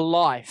a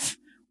life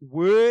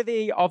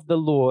worthy of the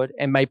Lord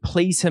and may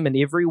please him in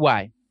every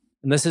way.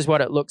 And this is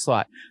what it looks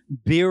like.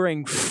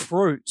 Bearing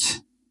fruit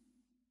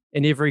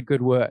in every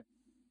good work.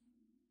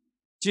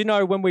 Do you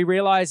know, when we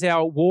realize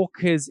our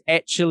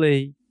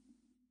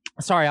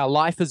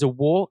life is a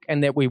walk,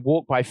 and that we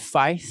walk by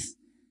faith,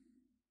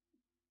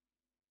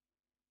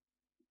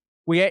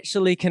 we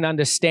actually can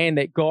understand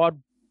that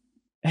God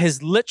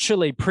has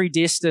literally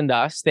predestined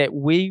us that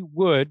we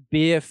would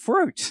bear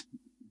fruit.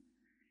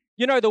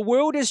 You know, the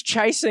world is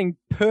chasing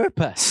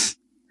purpose.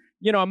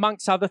 You know,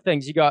 amongst other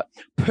things, you got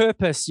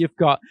purpose, you've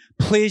got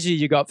pleasure,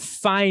 you got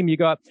fame, you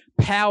got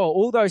power,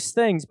 all those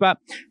things. But,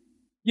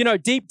 you know,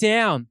 deep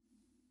down,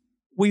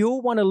 we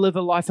all want to live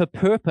a life of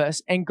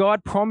purpose, and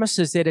God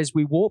promises that as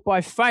we walk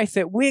by faith,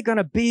 that we're going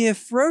to bear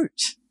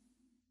fruit.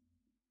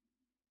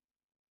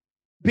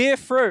 Bear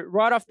fruit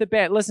right off the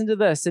bat. Listen to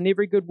this: in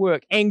every good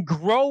work, and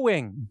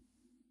growing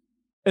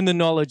in the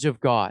knowledge of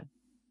God.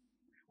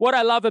 What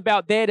I love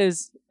about that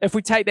is if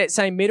we take that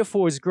same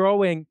metaphor as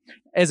growing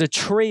as a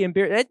tree and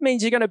bear, that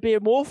means you're going to bear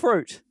more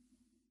fruit.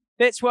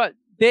 That's what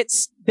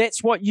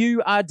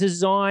you are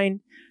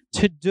designed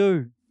to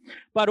do.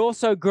 But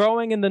also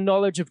growing in the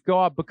knowledge of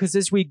God, because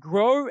as we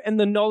grow in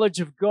the knowledge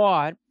of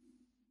God,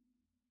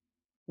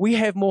 we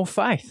have more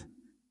faith.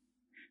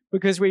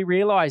 Because we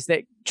realize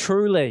that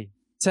truly,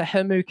 to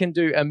Him who can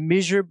do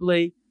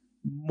immeasurably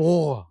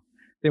more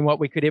than what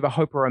we could ever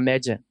hope or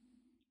imagine.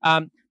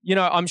 I'm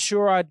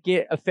sure I'd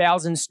get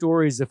 1,000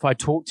 stories if I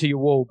talked to you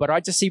all, but I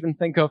just even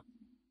think of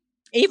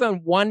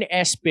even one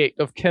aspect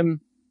of Kim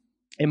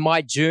in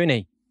my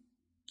journey.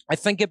 I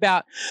think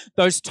about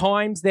those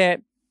times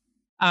that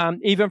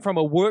even from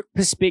a work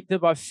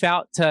perspective, I've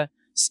felt to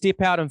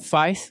step out in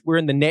faith, where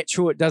in the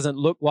natural it doesn't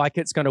look like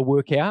it's going to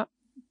work out.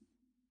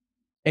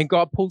 And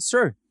God pulls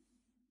through.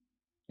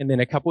 And then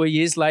a couple of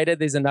years later,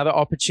 there's another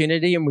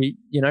opportunity and we,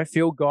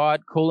 feel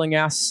God calling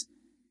us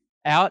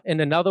out in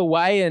another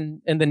way.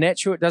 And in the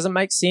natural, it doesn't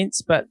make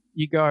sense. But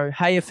you go,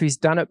 hey, if He's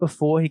done it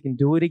before, He can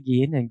do it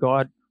again. And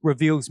God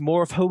reveals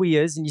more of who He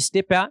is. And you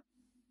step out,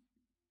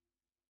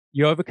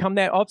 you overcome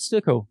that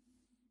obstacle.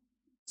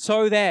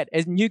 So that,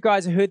 and you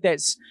guys have heard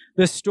this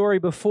story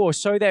before,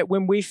 so that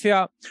when we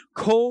felt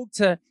called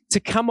to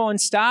come on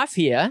staff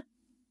here,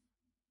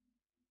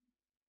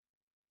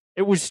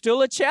 it was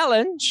still a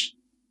challenge,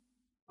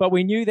 but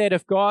we knew that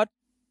if God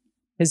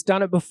has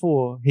done it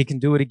before, He can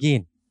do it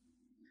again.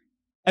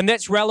 And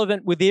that's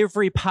relevant with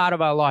every part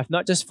of our life,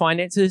 not just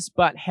finances,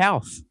 but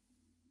health.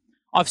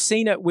 I've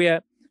seen it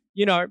where,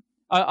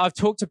 I've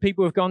talked to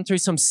people who've gone through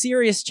some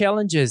serious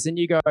challenges and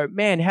you go,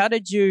 man,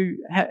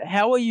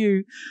 how are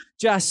you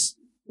just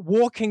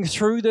walking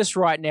through this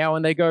right now?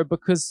 And they go,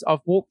 because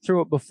I've walked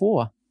through it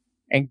before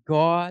and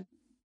God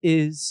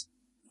is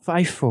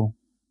faithful.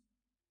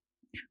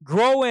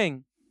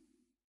 Growing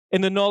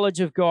in the knowledge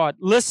of God.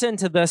 Listen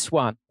to this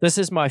one. This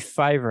is my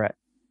favorite.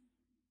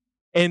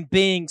 And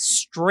being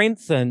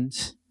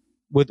strengthened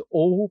with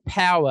all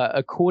power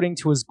according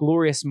to His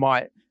glorious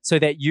might, so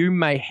that you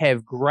may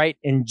have great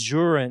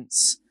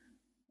endurance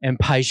and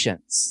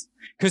patience.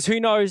 Because who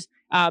knows,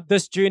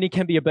 this journey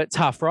can be a bit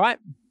tough, right?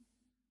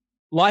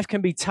 Life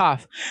can be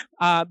tough.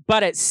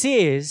 But it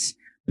says,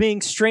 being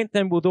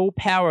strengthened with all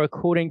power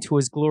according to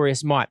His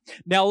glorious might.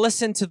 Now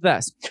listen to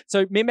this.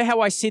 So remember how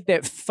I said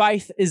that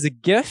faith is a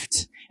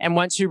gift, and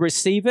once you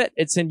receive it,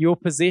 it's in your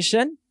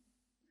possession?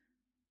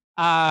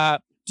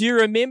 Do you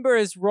remember,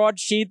 as Rod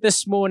shared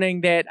this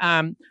morning, that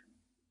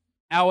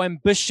our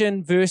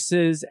ambition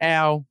versus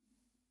our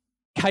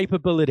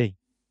capability,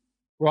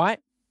 right?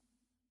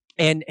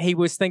 And he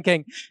was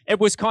thinking, it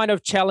was kind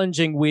of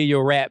challenging where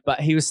you're at,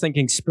 but he was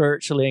thinking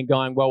spiritually and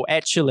going, well,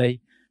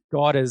 actually,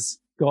 God has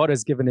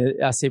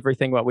given us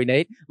everything what we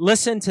need.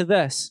 Listen to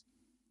this.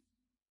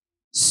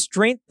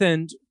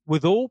 Strengthened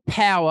with all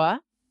power.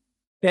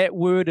 That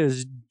word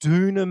is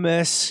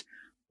dunamis,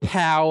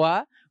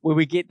 power, where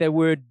we get the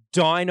word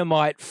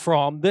dynamite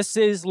from. This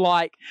is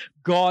like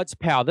God's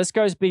power. This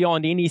goes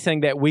beyond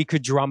anything that we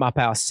could drum up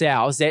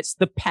ourselves. That's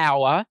the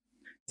power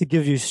to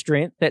give you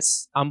strength.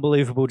 That's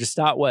unbelievable to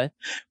start with.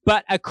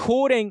 But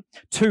according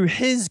to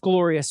His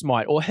glorious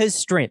might, or His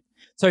strength.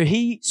 So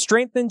He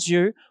strengthens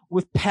you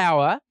with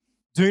power,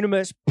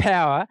 dunamis,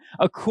 power,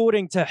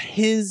 according to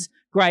His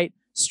great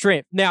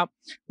strength. Now,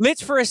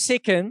 let's for a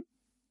second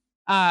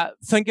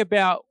think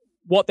about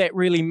what that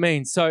really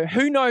means. So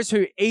who knows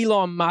who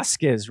Elon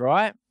Musk is,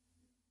 right?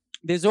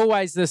 There's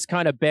always this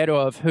kind of battle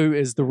of who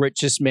is the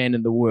richest man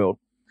in the world.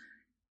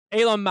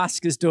 Elon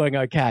Musk is doing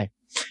okay.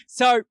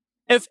 So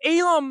if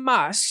Elon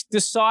Musk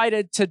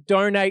decided to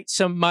donate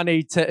some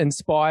money to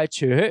Inspire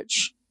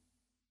Church,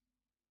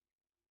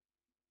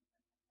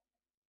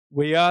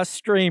 we are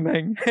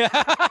streaming.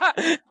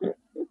 Hey,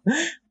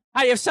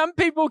 if some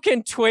people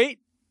can tweet,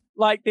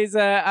 like there's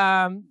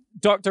a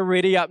Dr.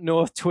 Reddy up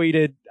north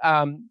tweeted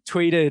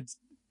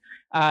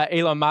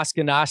Elon Musk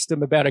and asked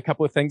him about a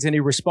couple of things, and he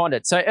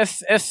responded. So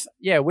if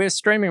we're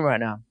streaming right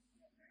now.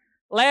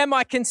 Lamb,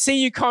 I can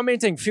see you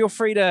commenting. Feel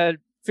free to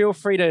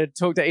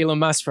talk to Elon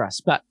Musk for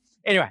us. But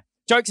anyway,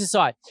 jokes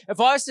aside, if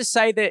I was to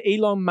say that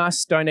Elon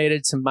Musk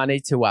donated some money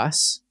to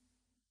us,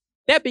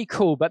 that'd be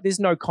cool, but there's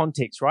no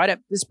context, right?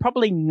 There's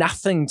probably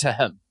nothing to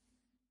him.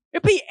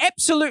 It'd be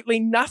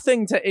absolutely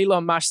nothing to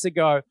Elon Musk to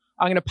go,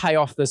 I'm going to pay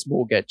off this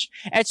mortgage.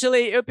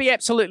 Actually, it would be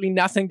absolutely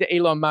nothing to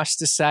Elon Musk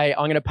to say,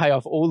 I'm going to pay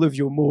off all of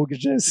your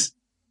mortgages.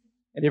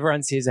 And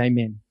everyone says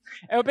amen.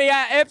 It would be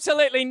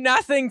absolutely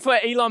nothing for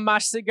Elon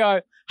Musk to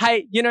go,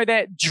 hey,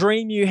 that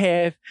dream you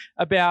have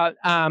about,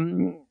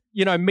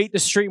 Meet the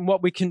Street and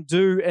what we can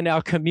do in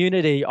our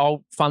community,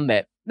 I'll fund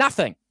that.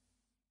 Nothing.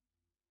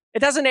 It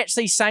doesn't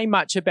actually say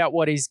much about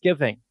what he's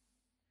giving.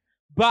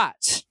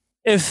 But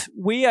if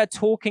we are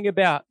talking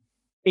about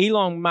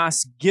Elon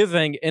Musk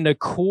giving in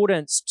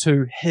accordance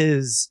to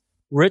his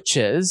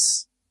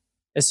riches,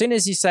 as soon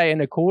as you say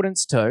in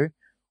accordance to,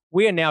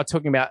 we are now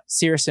talking about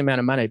serious amount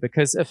of money,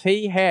 because if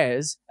he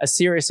has a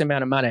serious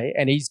amount of money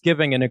and he's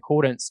giving in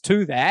accordance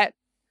to that,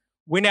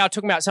 we're now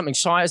talking about something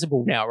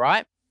sizable now,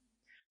 right?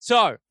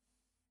 So,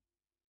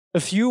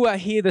 if you are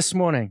here this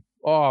morning,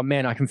 oh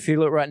man, I can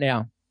feel it right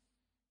now,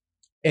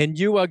 and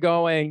you are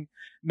going,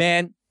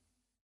 man,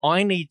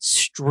 I need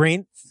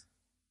strength.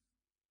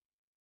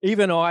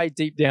 Even I,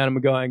 deep down,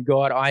 am going,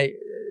 God,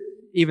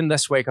 even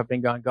this week I've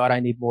been going, God, I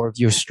need more of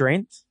your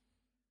strength.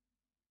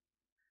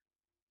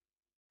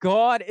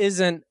 God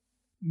isn't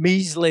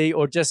measly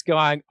or just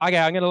going, okay,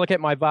 I'm going to look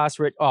at my vast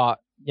rich, oh,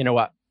 you know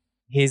what?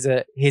 Here's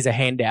a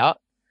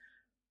handout.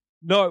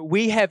 No,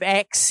 we have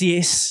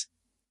access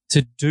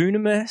to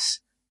dunamis,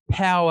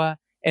 power,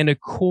 in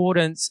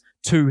accordance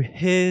to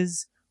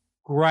his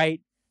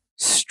great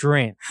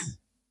strength.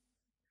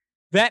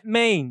 That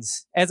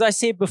means, as I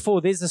said before,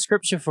 there's a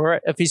scripture for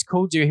it. If he's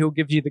called you, he'll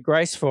give you the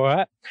grace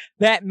for it.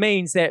 That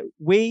means that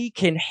we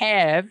can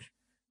have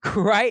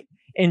great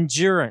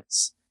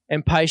endurance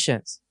and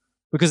patience,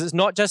 because it's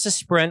not just a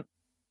sprint.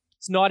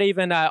 It's not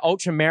even an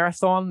ultra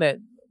marathon that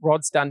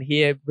Rod's done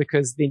here,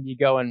 because then you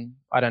go in,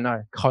 I don't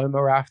know,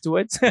 coma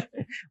afterwards.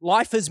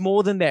 Life is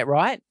more than that,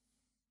 right?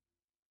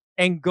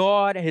 And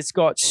God has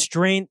got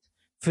strength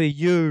for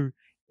you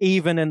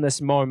even in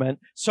this moment,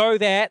 so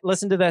that,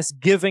 listen to this,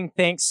 giving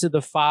thanks to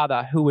the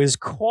Father who has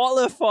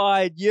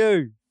qualified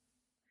you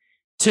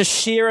to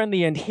share in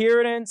the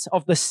inheritance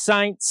of the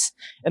saints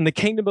in the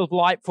kingdom of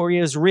light, for he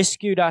has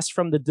rescued us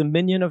from the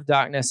dominion of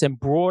darkness and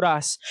brought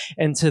us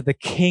into the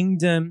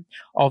kingdom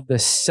of the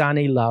Son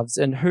he loves,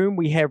 in whom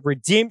we have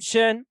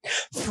redemption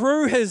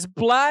through his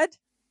blood.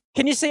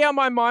 Can you see how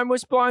my mind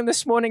was blown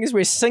this morning as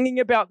we're singing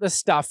about this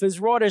stuff, as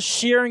Rod is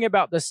sharing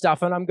about this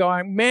stuff, and I'm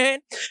going, man,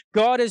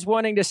 God is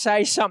wanting to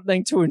say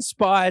something to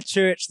Inspire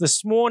Church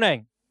this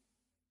morning.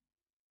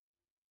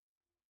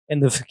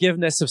 And the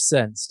forgiveness of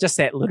sins, just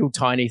that little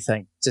tiny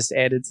thing, just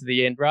added to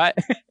the end, right?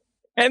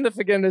 And the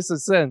forgiveness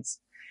of sins.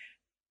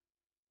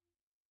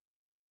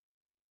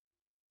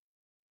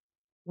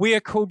 We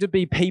are called to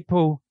be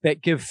people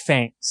that give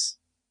thanks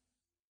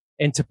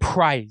and to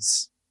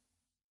praise.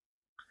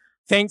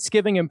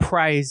 Thanksgiving and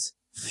praise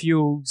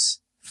fuels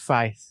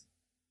faith,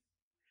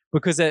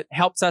 because it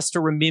helps us to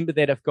remember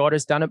that if God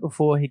has done it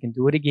before, he can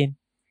do it again.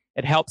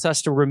 It helps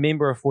us to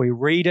remember if we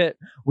read it,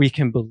 we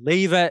can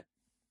believe it,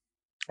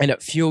 and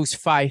it fuels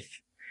faith,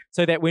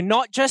 so that we're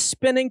not just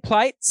spinning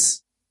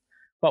plates,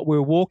 but we're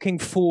walking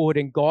forward,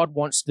 and God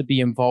wants to be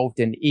involved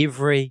in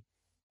every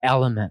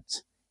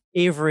element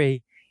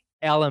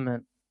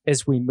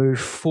as we move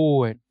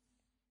forward.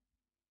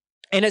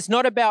 And it's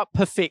not about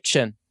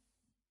perfection.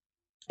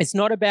 It's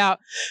not about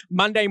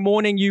Monday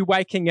morning you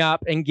waking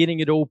up and getting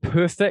it all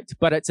perfect,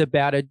 but it's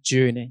about a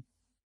journey.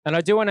 And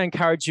I do want to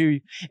encourage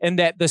you in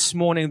that this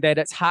morning, that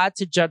it's hard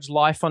to judge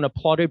life on a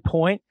plotted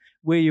point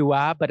where you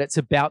are, but it's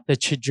about the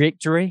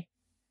trajectory.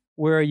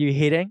 Where are you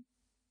heading?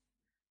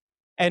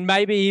 And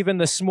maybe even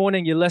this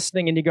morning you're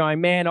listening and you're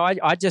going, man,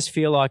 I just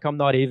feel like I'm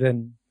not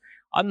even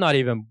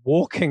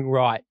walking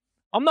right.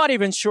 I'm not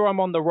even sure I'm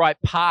on the right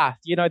path.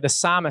 You know, the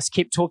psalmist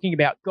kept talking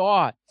about,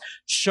 God,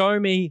 show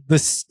me the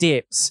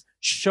steps.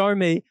 Show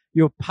me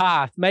your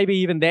path. Maybe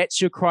even that's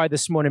your cry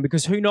this morning,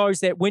 because who knows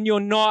that when you're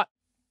not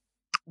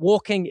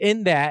walking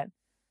in that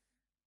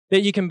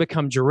you can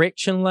become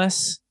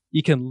directionless.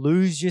 You can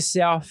lose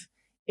yourself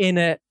in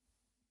it.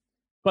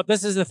 But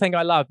this is the thing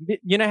I love.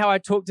 You know how I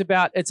talked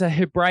about it's a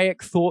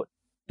Hebraic thought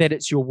that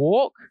it's your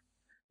walk?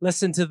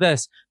 Listen to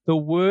this. The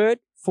word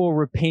for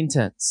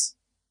repentance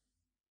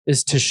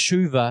is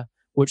teshuva,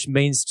 which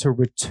means to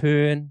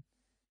return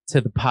to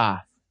the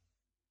path.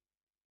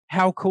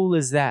 How cool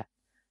is that?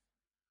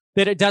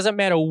 That it doesn't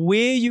matter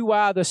where you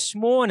are this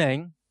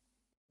morning,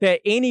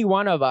 that any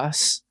one of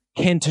us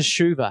can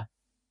teshuva.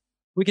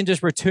 We can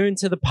just return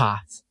to the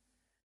path.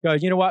 Go,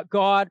 you know what,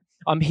 God,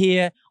 I'm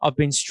here. I've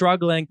been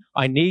struggling.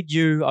 I need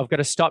you. I've got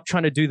to stop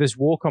trying to do this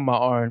walk on my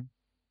own.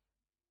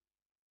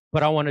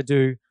 But I want to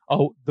do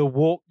the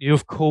walk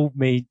you've called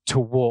me to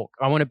walk.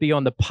 I want to be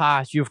on the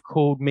path you've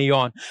called me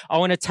on. I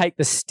want to take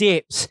the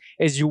steps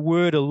as your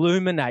word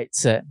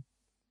illuminates it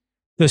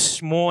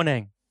this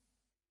morning.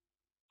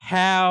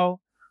 How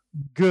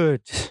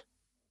good.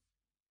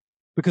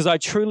 Because I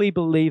truly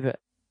believe it,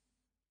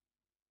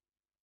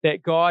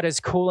 that God is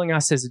calling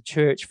us as a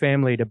church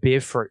family to bear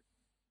fruit.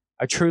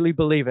 I truly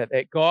believe it,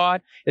 that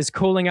God is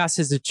calling us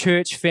as a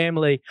church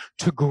family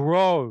to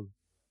grow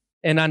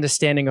in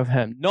understanding of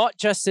him. Not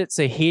just it's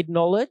a head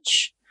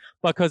knowledge,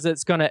 because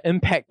it's going to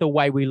impact the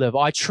way we live.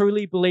 I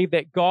truly believe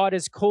that God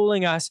is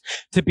calling us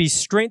to be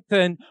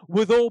strengthened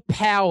with all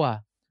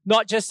power,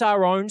 not just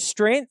our own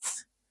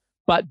strength,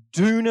 but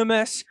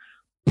dunamis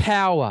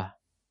power.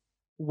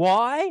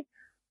 Why?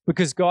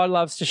 Because God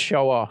loves to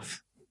show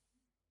off.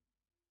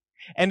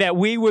 And that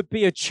we would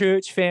be a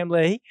church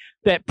family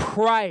that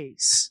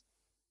prays,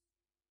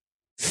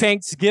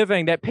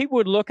 thanksgiving, that people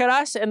would look at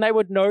us and they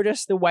would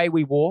notice the way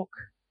we walk.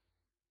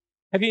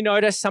 Have you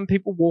noticed some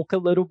people walk a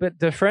little bit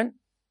different?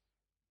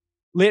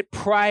 Let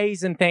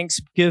praise and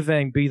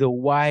thanksgiving be the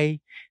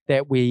way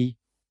that we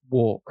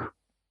walk.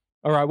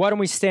 All right, why don't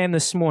we stand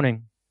this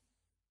morning?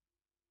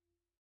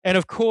 And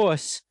of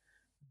course,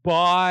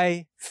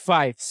 by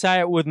faith. Say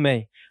it with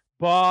me.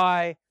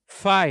 By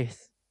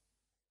faith.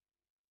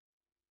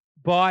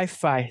 by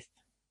faith.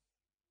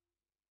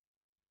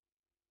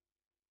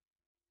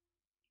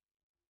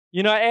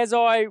 You know, as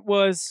I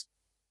was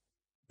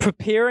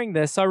preparing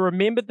this, I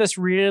remembered this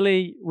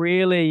really,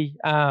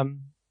 and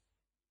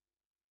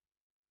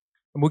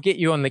we'll get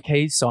you on the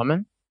keys,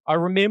 Simon. I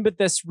remembered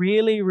this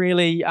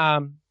really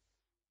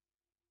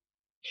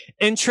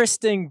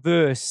interesting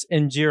verse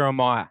in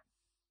Jeremiah.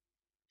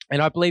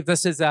 And I believe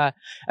this is a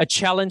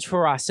challenge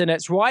for us. And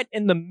it's right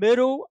in the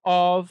middle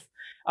of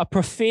a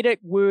prophetic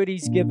word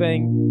he's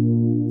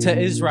giving to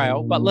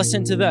Israel. But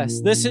listen to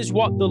this. This is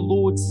what the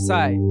Lord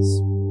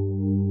says.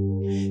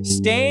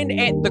 Stand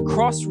at the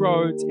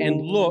crossroads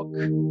and look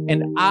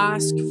and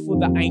ask for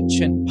the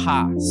ancient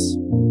paths.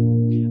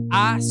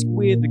 Ask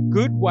where the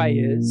good way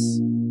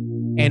is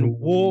and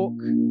walk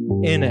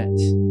in it.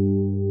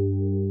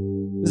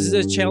 This is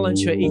a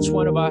challenge for each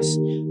one of us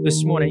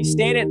this morning.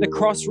 Stand at the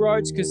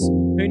crossroads, because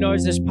who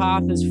knows, this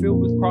path is filled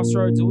with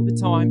crossroads all the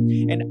time,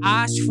 and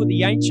ask for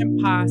the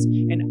ancient paths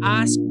and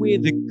ask where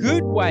the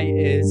good way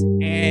is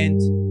and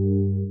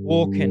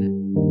walk in it.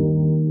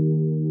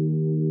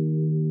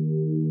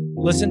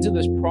 Listen to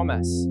this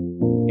promise,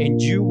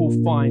 and you will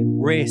find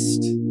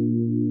rest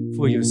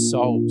for your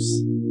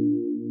souls.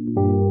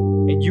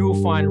 And you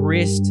will find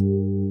rest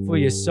for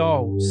your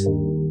souls.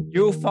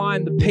 You'll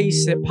find the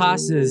peace that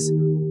passes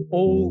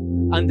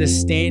all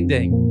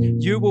understanding.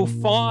 You will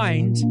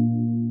find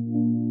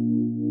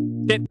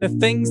that the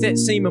things that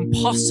seem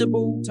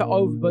impossible to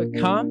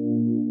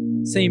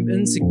overcome seem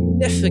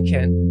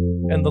insignificant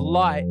in the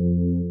light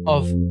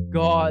of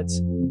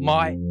God's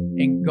might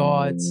and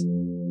God's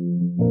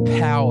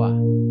power.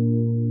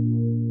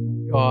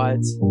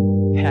 God's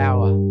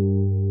power.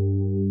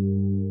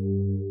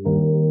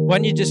 Why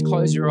don't you just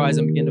close your eyes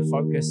and begin to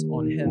focus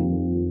on Him?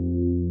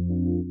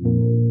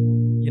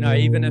 You know,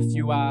 even if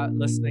you are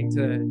listening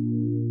to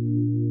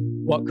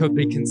what could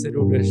be considered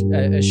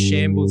a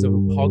shambles of a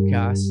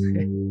podcast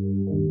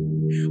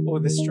or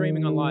the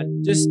streaming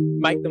online, just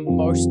make the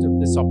most of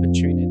this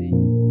opportunity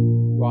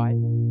right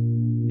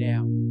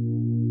now.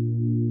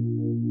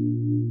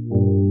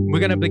 We're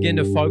going to begin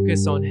to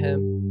focus on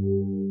Him.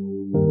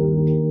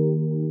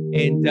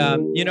 And,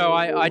 you know,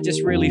 I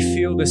just really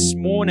feel this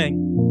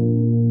morning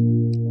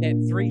that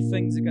three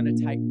things are going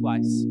to take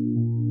place.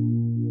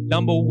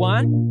 Number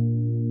one,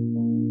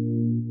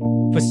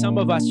 for some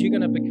of us, you're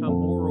going to become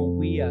more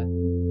aware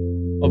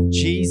of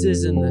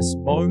Jesus in this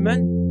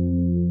moment,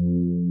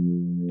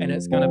 and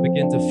it's going to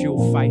begin to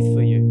fuel faith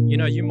for you. You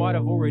know, you might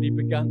have already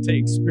begun to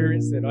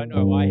experience it. I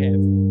know I have.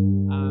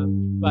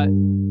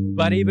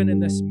 But even in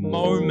this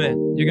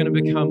moment, you're going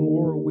to become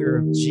more aware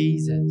of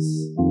Jesus,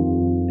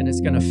 and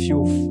it's going to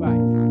fuel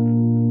faith.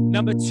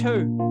 Number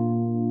two,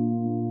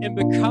 in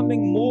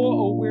becoming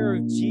more aware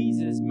of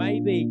Jesus,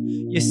 maybe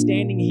you're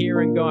standing here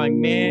and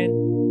going, man,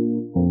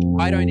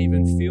 I don't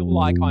even feel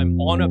like I'm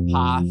on a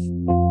path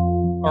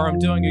or I'm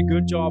doing a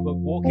good job of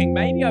walking.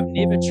 Maybe I've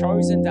never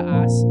chosen to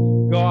ask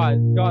God,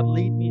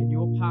 lead me in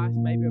your path.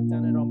 Maybe I've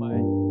done it on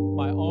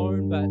my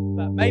own, but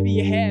maybe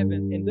you have,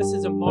 and this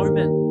is a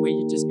moment where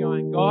you're just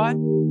going, God,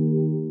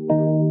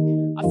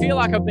 I feel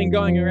like I've been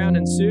going around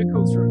in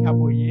circles for a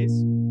couple of years.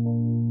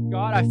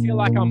 God, I feel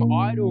like I'm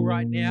idle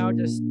right now,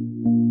 just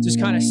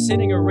kind of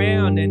sitting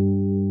around,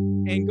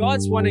 and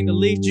God's wanting to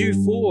lead you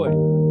forward.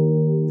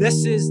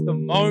 This is the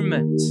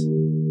moment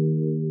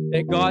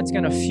that God's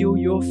going to fuel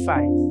your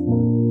faith.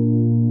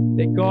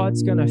 That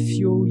God's going to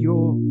fuel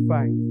your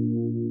faith.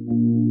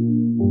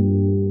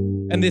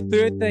 And the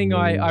third thing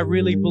I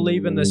really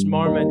believe in this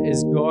moment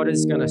is God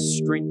is going to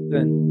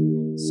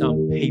strengthen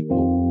some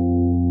people.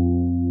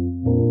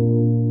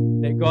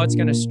 That God's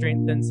going to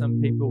strengthen some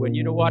people. And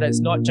you know what? It's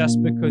not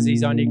just because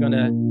He's only going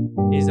to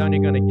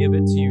give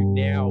it to you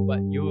now, but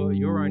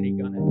you're only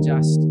going to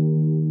just,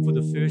 for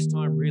the first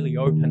time, really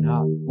open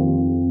up.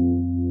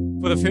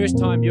 For the first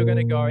time, you're going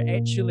to go,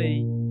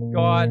 actually,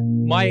 God,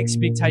 my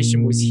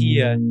expectation was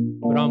here,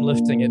 but I'm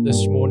lifting it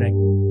this morning.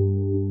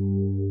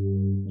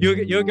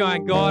 You're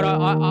going, God,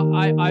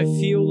 I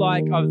feel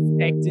like I've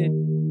acted,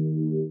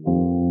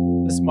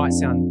 this might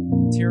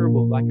sound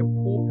terrible, like a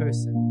poor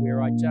person,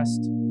 where I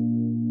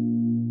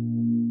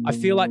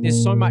feel like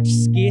there's so much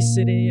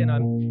scarcity, and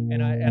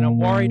I'm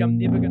worried I'm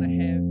never going to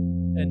have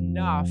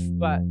enough.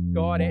 But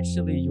God,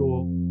 actually,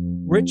 your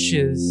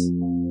riches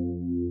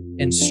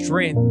and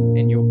strength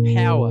and your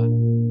power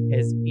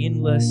has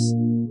endless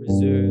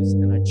reserves,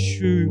 and I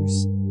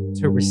choose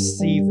to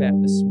receive that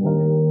this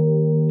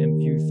morning and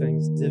view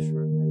things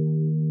differently.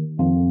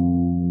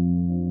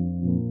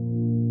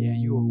 Yeah,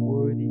 you are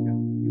worthy,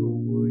 God. You are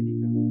worthy,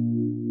 God.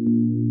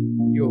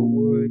 You are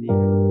worthy,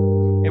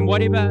 God. And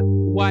whatever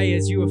way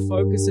as you are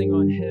focusing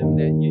on Him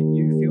that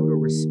you feel to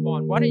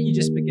respond, why don't you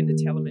just begin to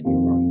tell Him in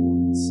your own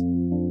words?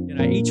 You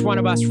know, each one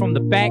of us, from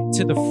the back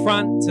to the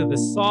front, to the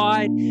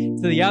side,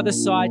 to the other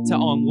side, to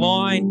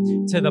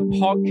online, to the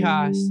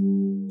podcast,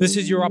 this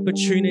is your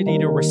opportunity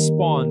to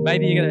respond.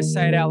 Maybe you're going to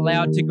say it out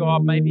loud to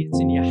God. Maybe it's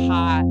in your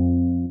heart.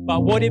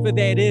 But whatever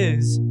that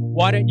is,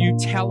 why don't you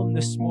tell Him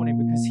this morning?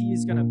 Because He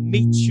is going to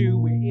meet you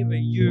wherever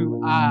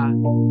you are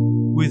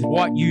with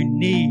what you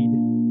need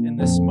in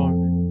this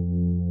moment,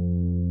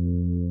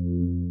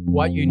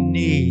 what you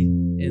need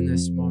in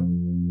this moment.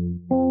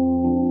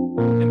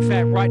 In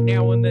fact, right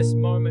now in this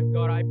moment,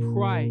 God, I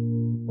pray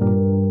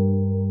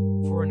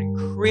for an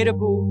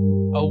incredible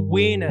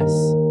awareness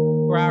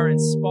for our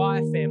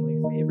Inspire family,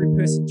 for every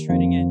person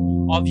tuning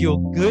in, of your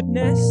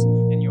goodness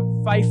and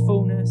your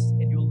faithfulness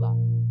and your love.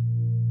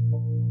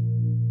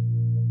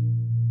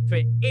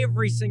 For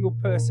every single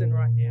person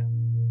right now.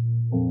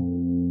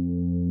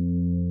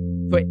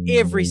 For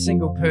every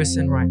single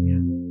person right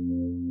now.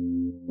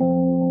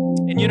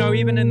 And you know,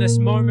 even in this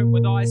moment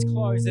with eyes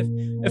closed,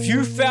 if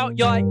you felt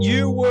like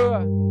you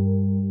were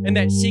in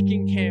that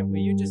second camp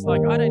where you're just like,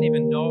 I don't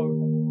even know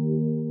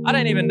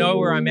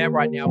where I'm at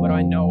right now, but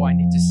I know I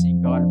need to seek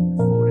God and move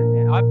forward in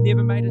that. I've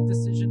never made a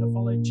decision to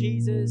follow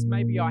Jesus.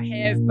 Maybe I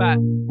have,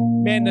 but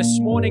man, this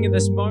morning in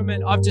this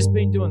moment, I've just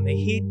been doing the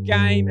head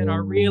game and I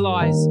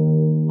realize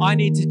I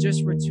need to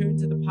just return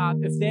to the path.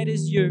 If that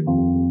is you,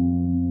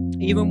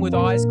 even with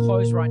eyes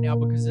closed right now,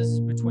 because this is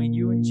between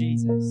you and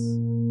Jesus,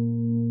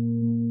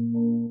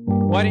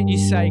 why don't you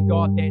say,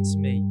 God, that's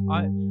me?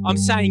 I'm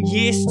saying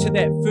yes to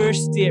that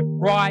first step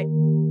right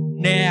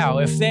now.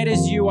 If that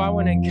is you, I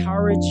want to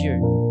encourage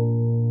you.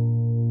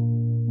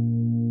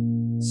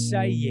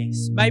 Say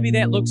yes. Maybe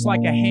that looks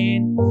like a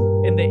hand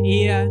in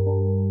the air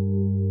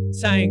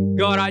saying,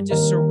 God, I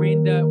just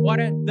surrender.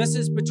 This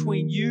is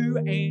between you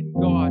and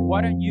God.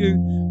 Why don't you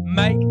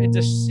make a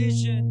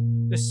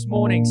decision this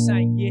morning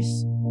saying yes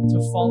to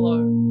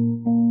follow?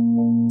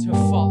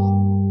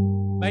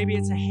 Maybe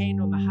it's a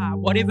hand on the heart,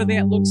 whatever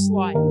that looks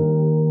like.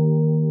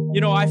 You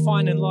know, I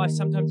find in life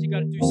sometimes you got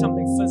to do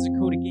something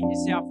physical to get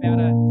yourself out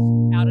of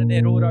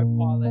that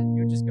autopilot.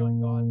 You're just going,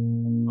 God,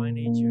 I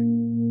need you.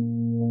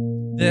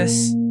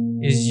 This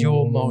is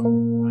your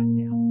moment right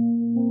now.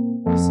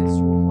 This is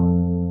your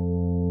moment.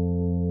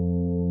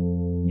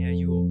 Yeah,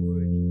 you are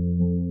worthy.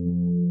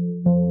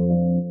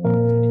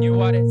 And you know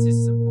what? It's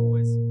as simple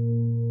as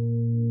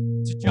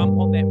to jump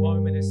on that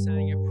moment as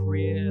saying a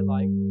prayer.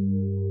 Like,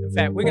 in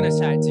fact, we're going to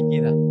say it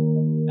together.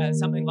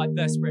 Something like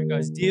this, where it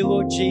goes, Dear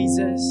Lord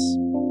Jesus,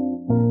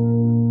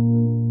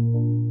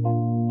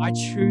 I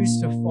choose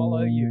to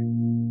follow you.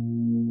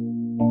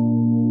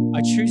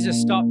 I choose to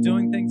stop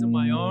doing things on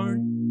my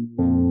own.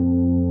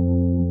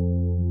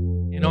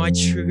 And I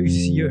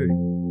choose you.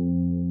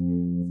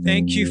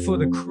 Thank you for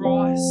the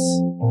cross.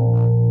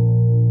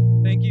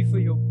 Thank you for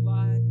your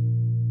blood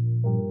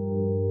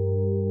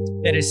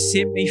that has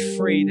set me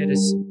free, that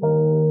has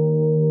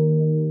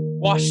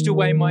washed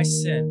away my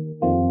sin.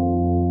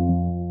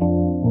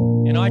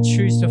 And I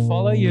choose to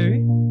follow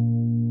you.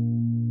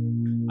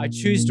 I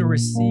choose to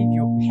receive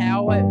your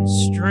power and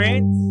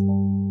strength.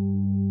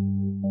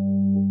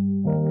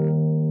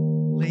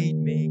 Lead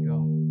me,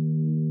 God.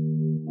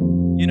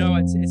 You know,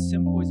 it's as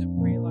simple as a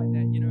prayer like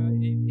that. You know,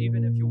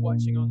 even if you're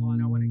watching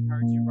online, I want to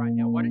encourage you right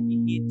now. Why don't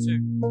you head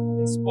to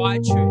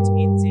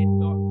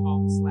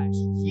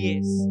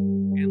inspirechurchnz.com/yes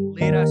and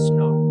let us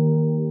know.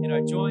 You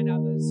know, join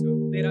others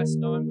who let us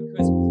know,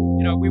 because,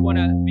 you know, we want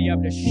to be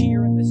able to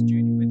share in this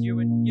journey with you.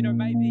 And, you know,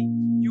 maybe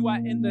you are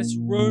in this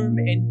room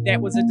and that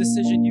was a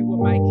decision you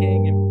were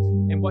making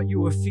and what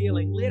you were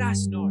feeling. Let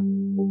us know,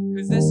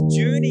 because this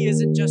journey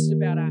isn't just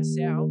about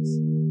ourselves.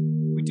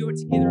 We do it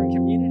together in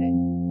community.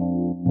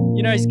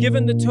 You know, He's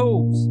given the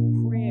tools,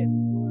 prayer,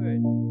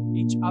 word,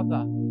 each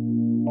other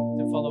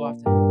to follow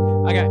after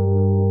Him. Okay,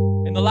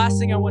 and the last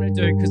thing I want to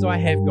do, because I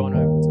have gone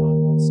over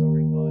time, I'm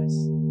sorry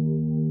guys,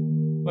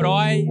 but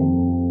I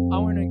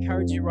want to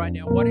encourage you right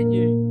now, why don't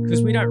you,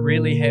 because we don't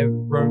really have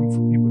room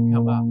for people to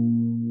come up,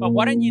 but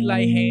why don't you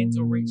lay hands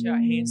or reach out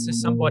hands to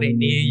somebody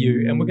near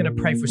you, and we're going to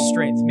pray for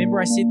strength.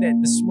 Remember I said that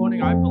this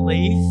morning, I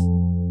believe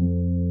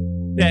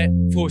that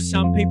for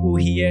some people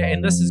here,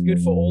 and this is good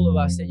for all of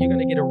us, that you're going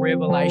to get a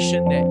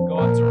revelation that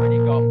God's already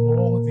got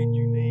more than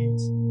you need.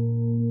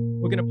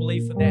 We're going to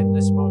believe for that in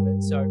this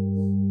moment. So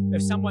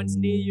if someone's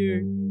near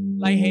you,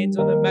 lay hands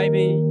on them.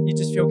 Maybe you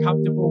just feel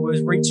comfortable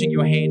with reaching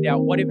your hand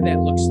out, whatever that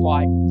looks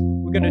like.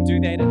 We're going to do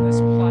that in this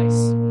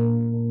place.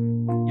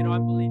 You know,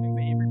 I'm believing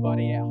for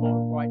everybody at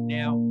home right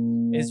now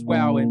as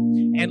well.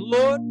 And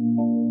Lord,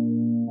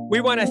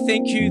 we want to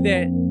thank you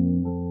that,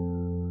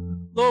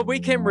 Lord, we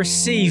can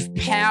receive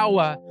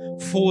power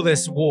for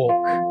this walk.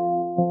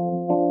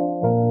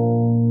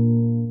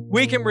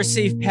 We can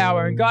receive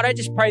power. And God, I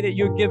just pray that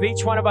you give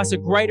each one of us a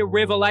greater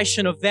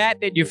revelation of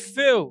that you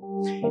fill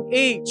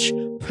each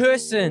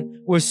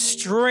person with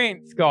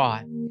strength,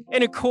 God,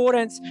 in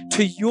accordance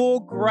to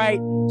your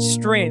great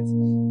strength.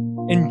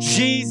 In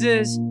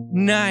Jesus'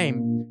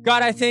 name.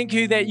 God, I thank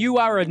you that you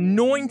are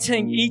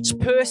anointing each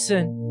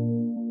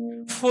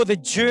person for the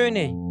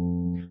journey,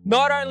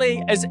 not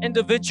only as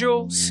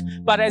individuals,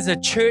 but as a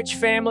church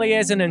family,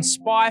 as an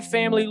Inspire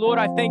family. Lord,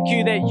 I thank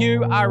you that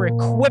you are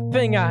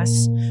equipping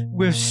us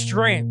with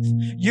strength.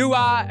 You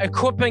are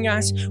equipping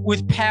us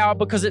with power,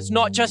 because it's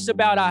not just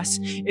about us.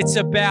 It's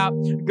about,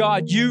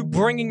 God, you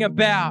bringing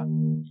about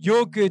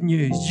your good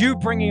news, you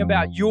bringing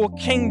about your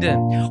kingdom.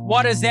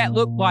 What does that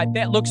look like?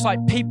 That looks like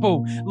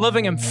people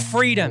living in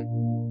freedom.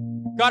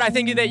 God, I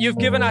thank you that you've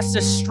given us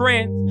the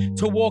strength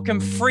to walk in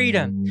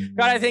freedom.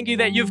 God, I thank you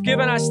that you've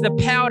given us the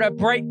power to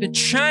break the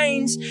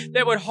chains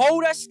that would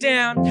hold us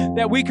down,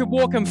 that we could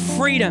walk in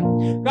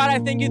freedom. God, I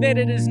thank you that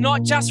it is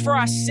not just for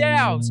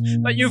ourselves,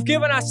 but you've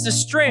given us the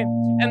strength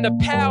and the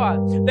power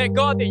that,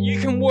 God, that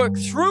you can work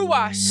through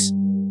us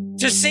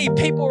to see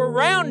people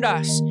around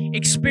us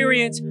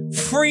experience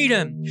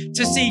freedom,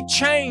 to see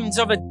chains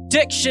of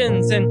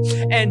addictions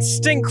and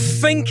stink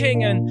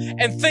thinking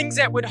and things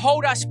that would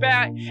hold us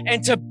back,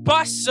 and to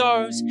bust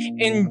those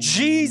in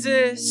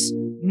Jesus'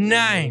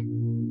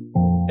 name.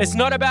 It's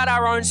not about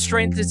our own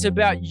strength, it's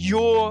about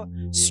your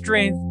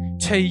strength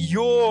to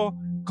your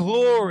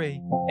glory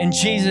in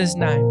Jesus'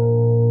 name.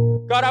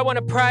 God, I want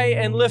to pray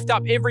and lift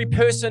up every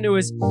person who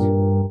is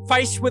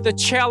faced with a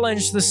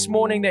challenge this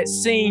morning that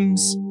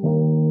seems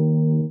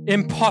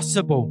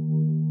impossible.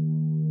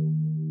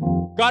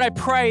 God, I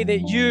pray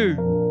that you,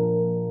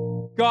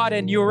 God,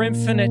 in your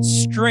infinite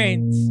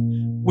strength,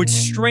 would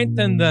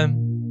strengthen them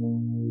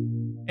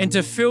and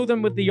to fill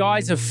them with the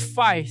eyes of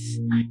faith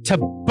to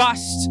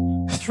bust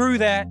through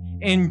that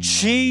in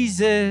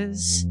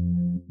Jesus'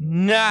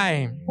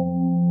 name.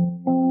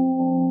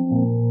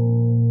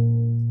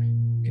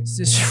 Because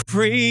there's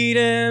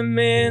freedom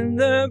in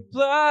the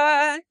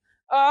blood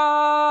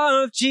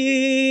of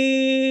Jesus.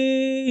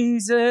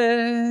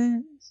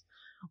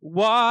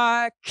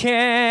 What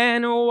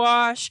can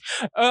wash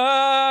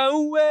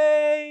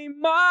away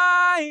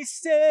my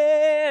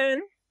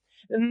sin?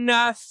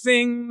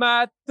 Nothing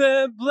but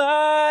the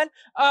blood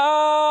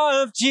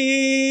of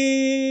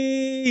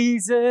Jesus.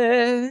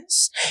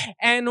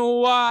 And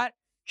what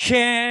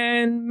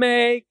can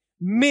make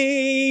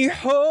me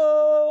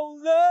whole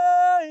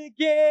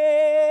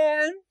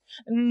again?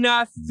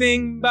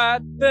 Nothing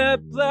but the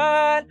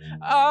blood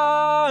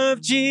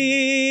of Jesus.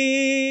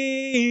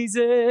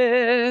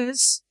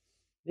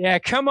 Yeah,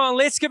 come on,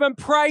 let's give him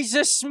praise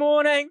this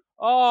morning.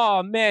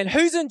 Oh, man,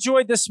 who's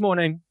enjoyed this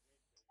morning?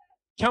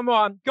 Come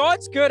on,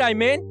 God's good,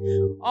 amen?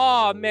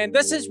 Oh, man,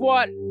 this is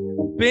what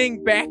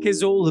being back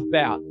is all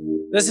about.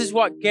 This is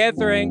what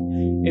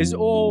gathering is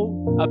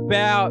all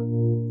about.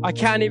 I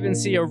can't even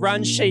see a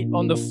run sheet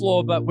on the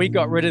floor, but we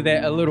got rid of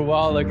that a little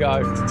while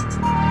ago.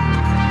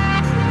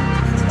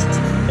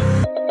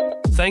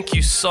 Thank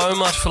you so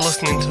much for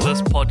listening to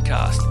this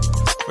podcast.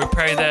 We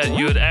pray that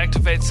you would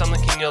activate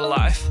something in your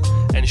life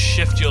and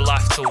shift your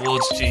life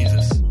towards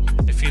Jesus.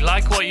 If you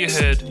like what you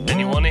heard and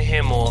you want to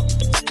hear more,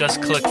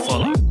 just click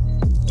follow.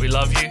 We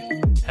love you.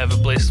 Have a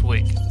blessed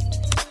week.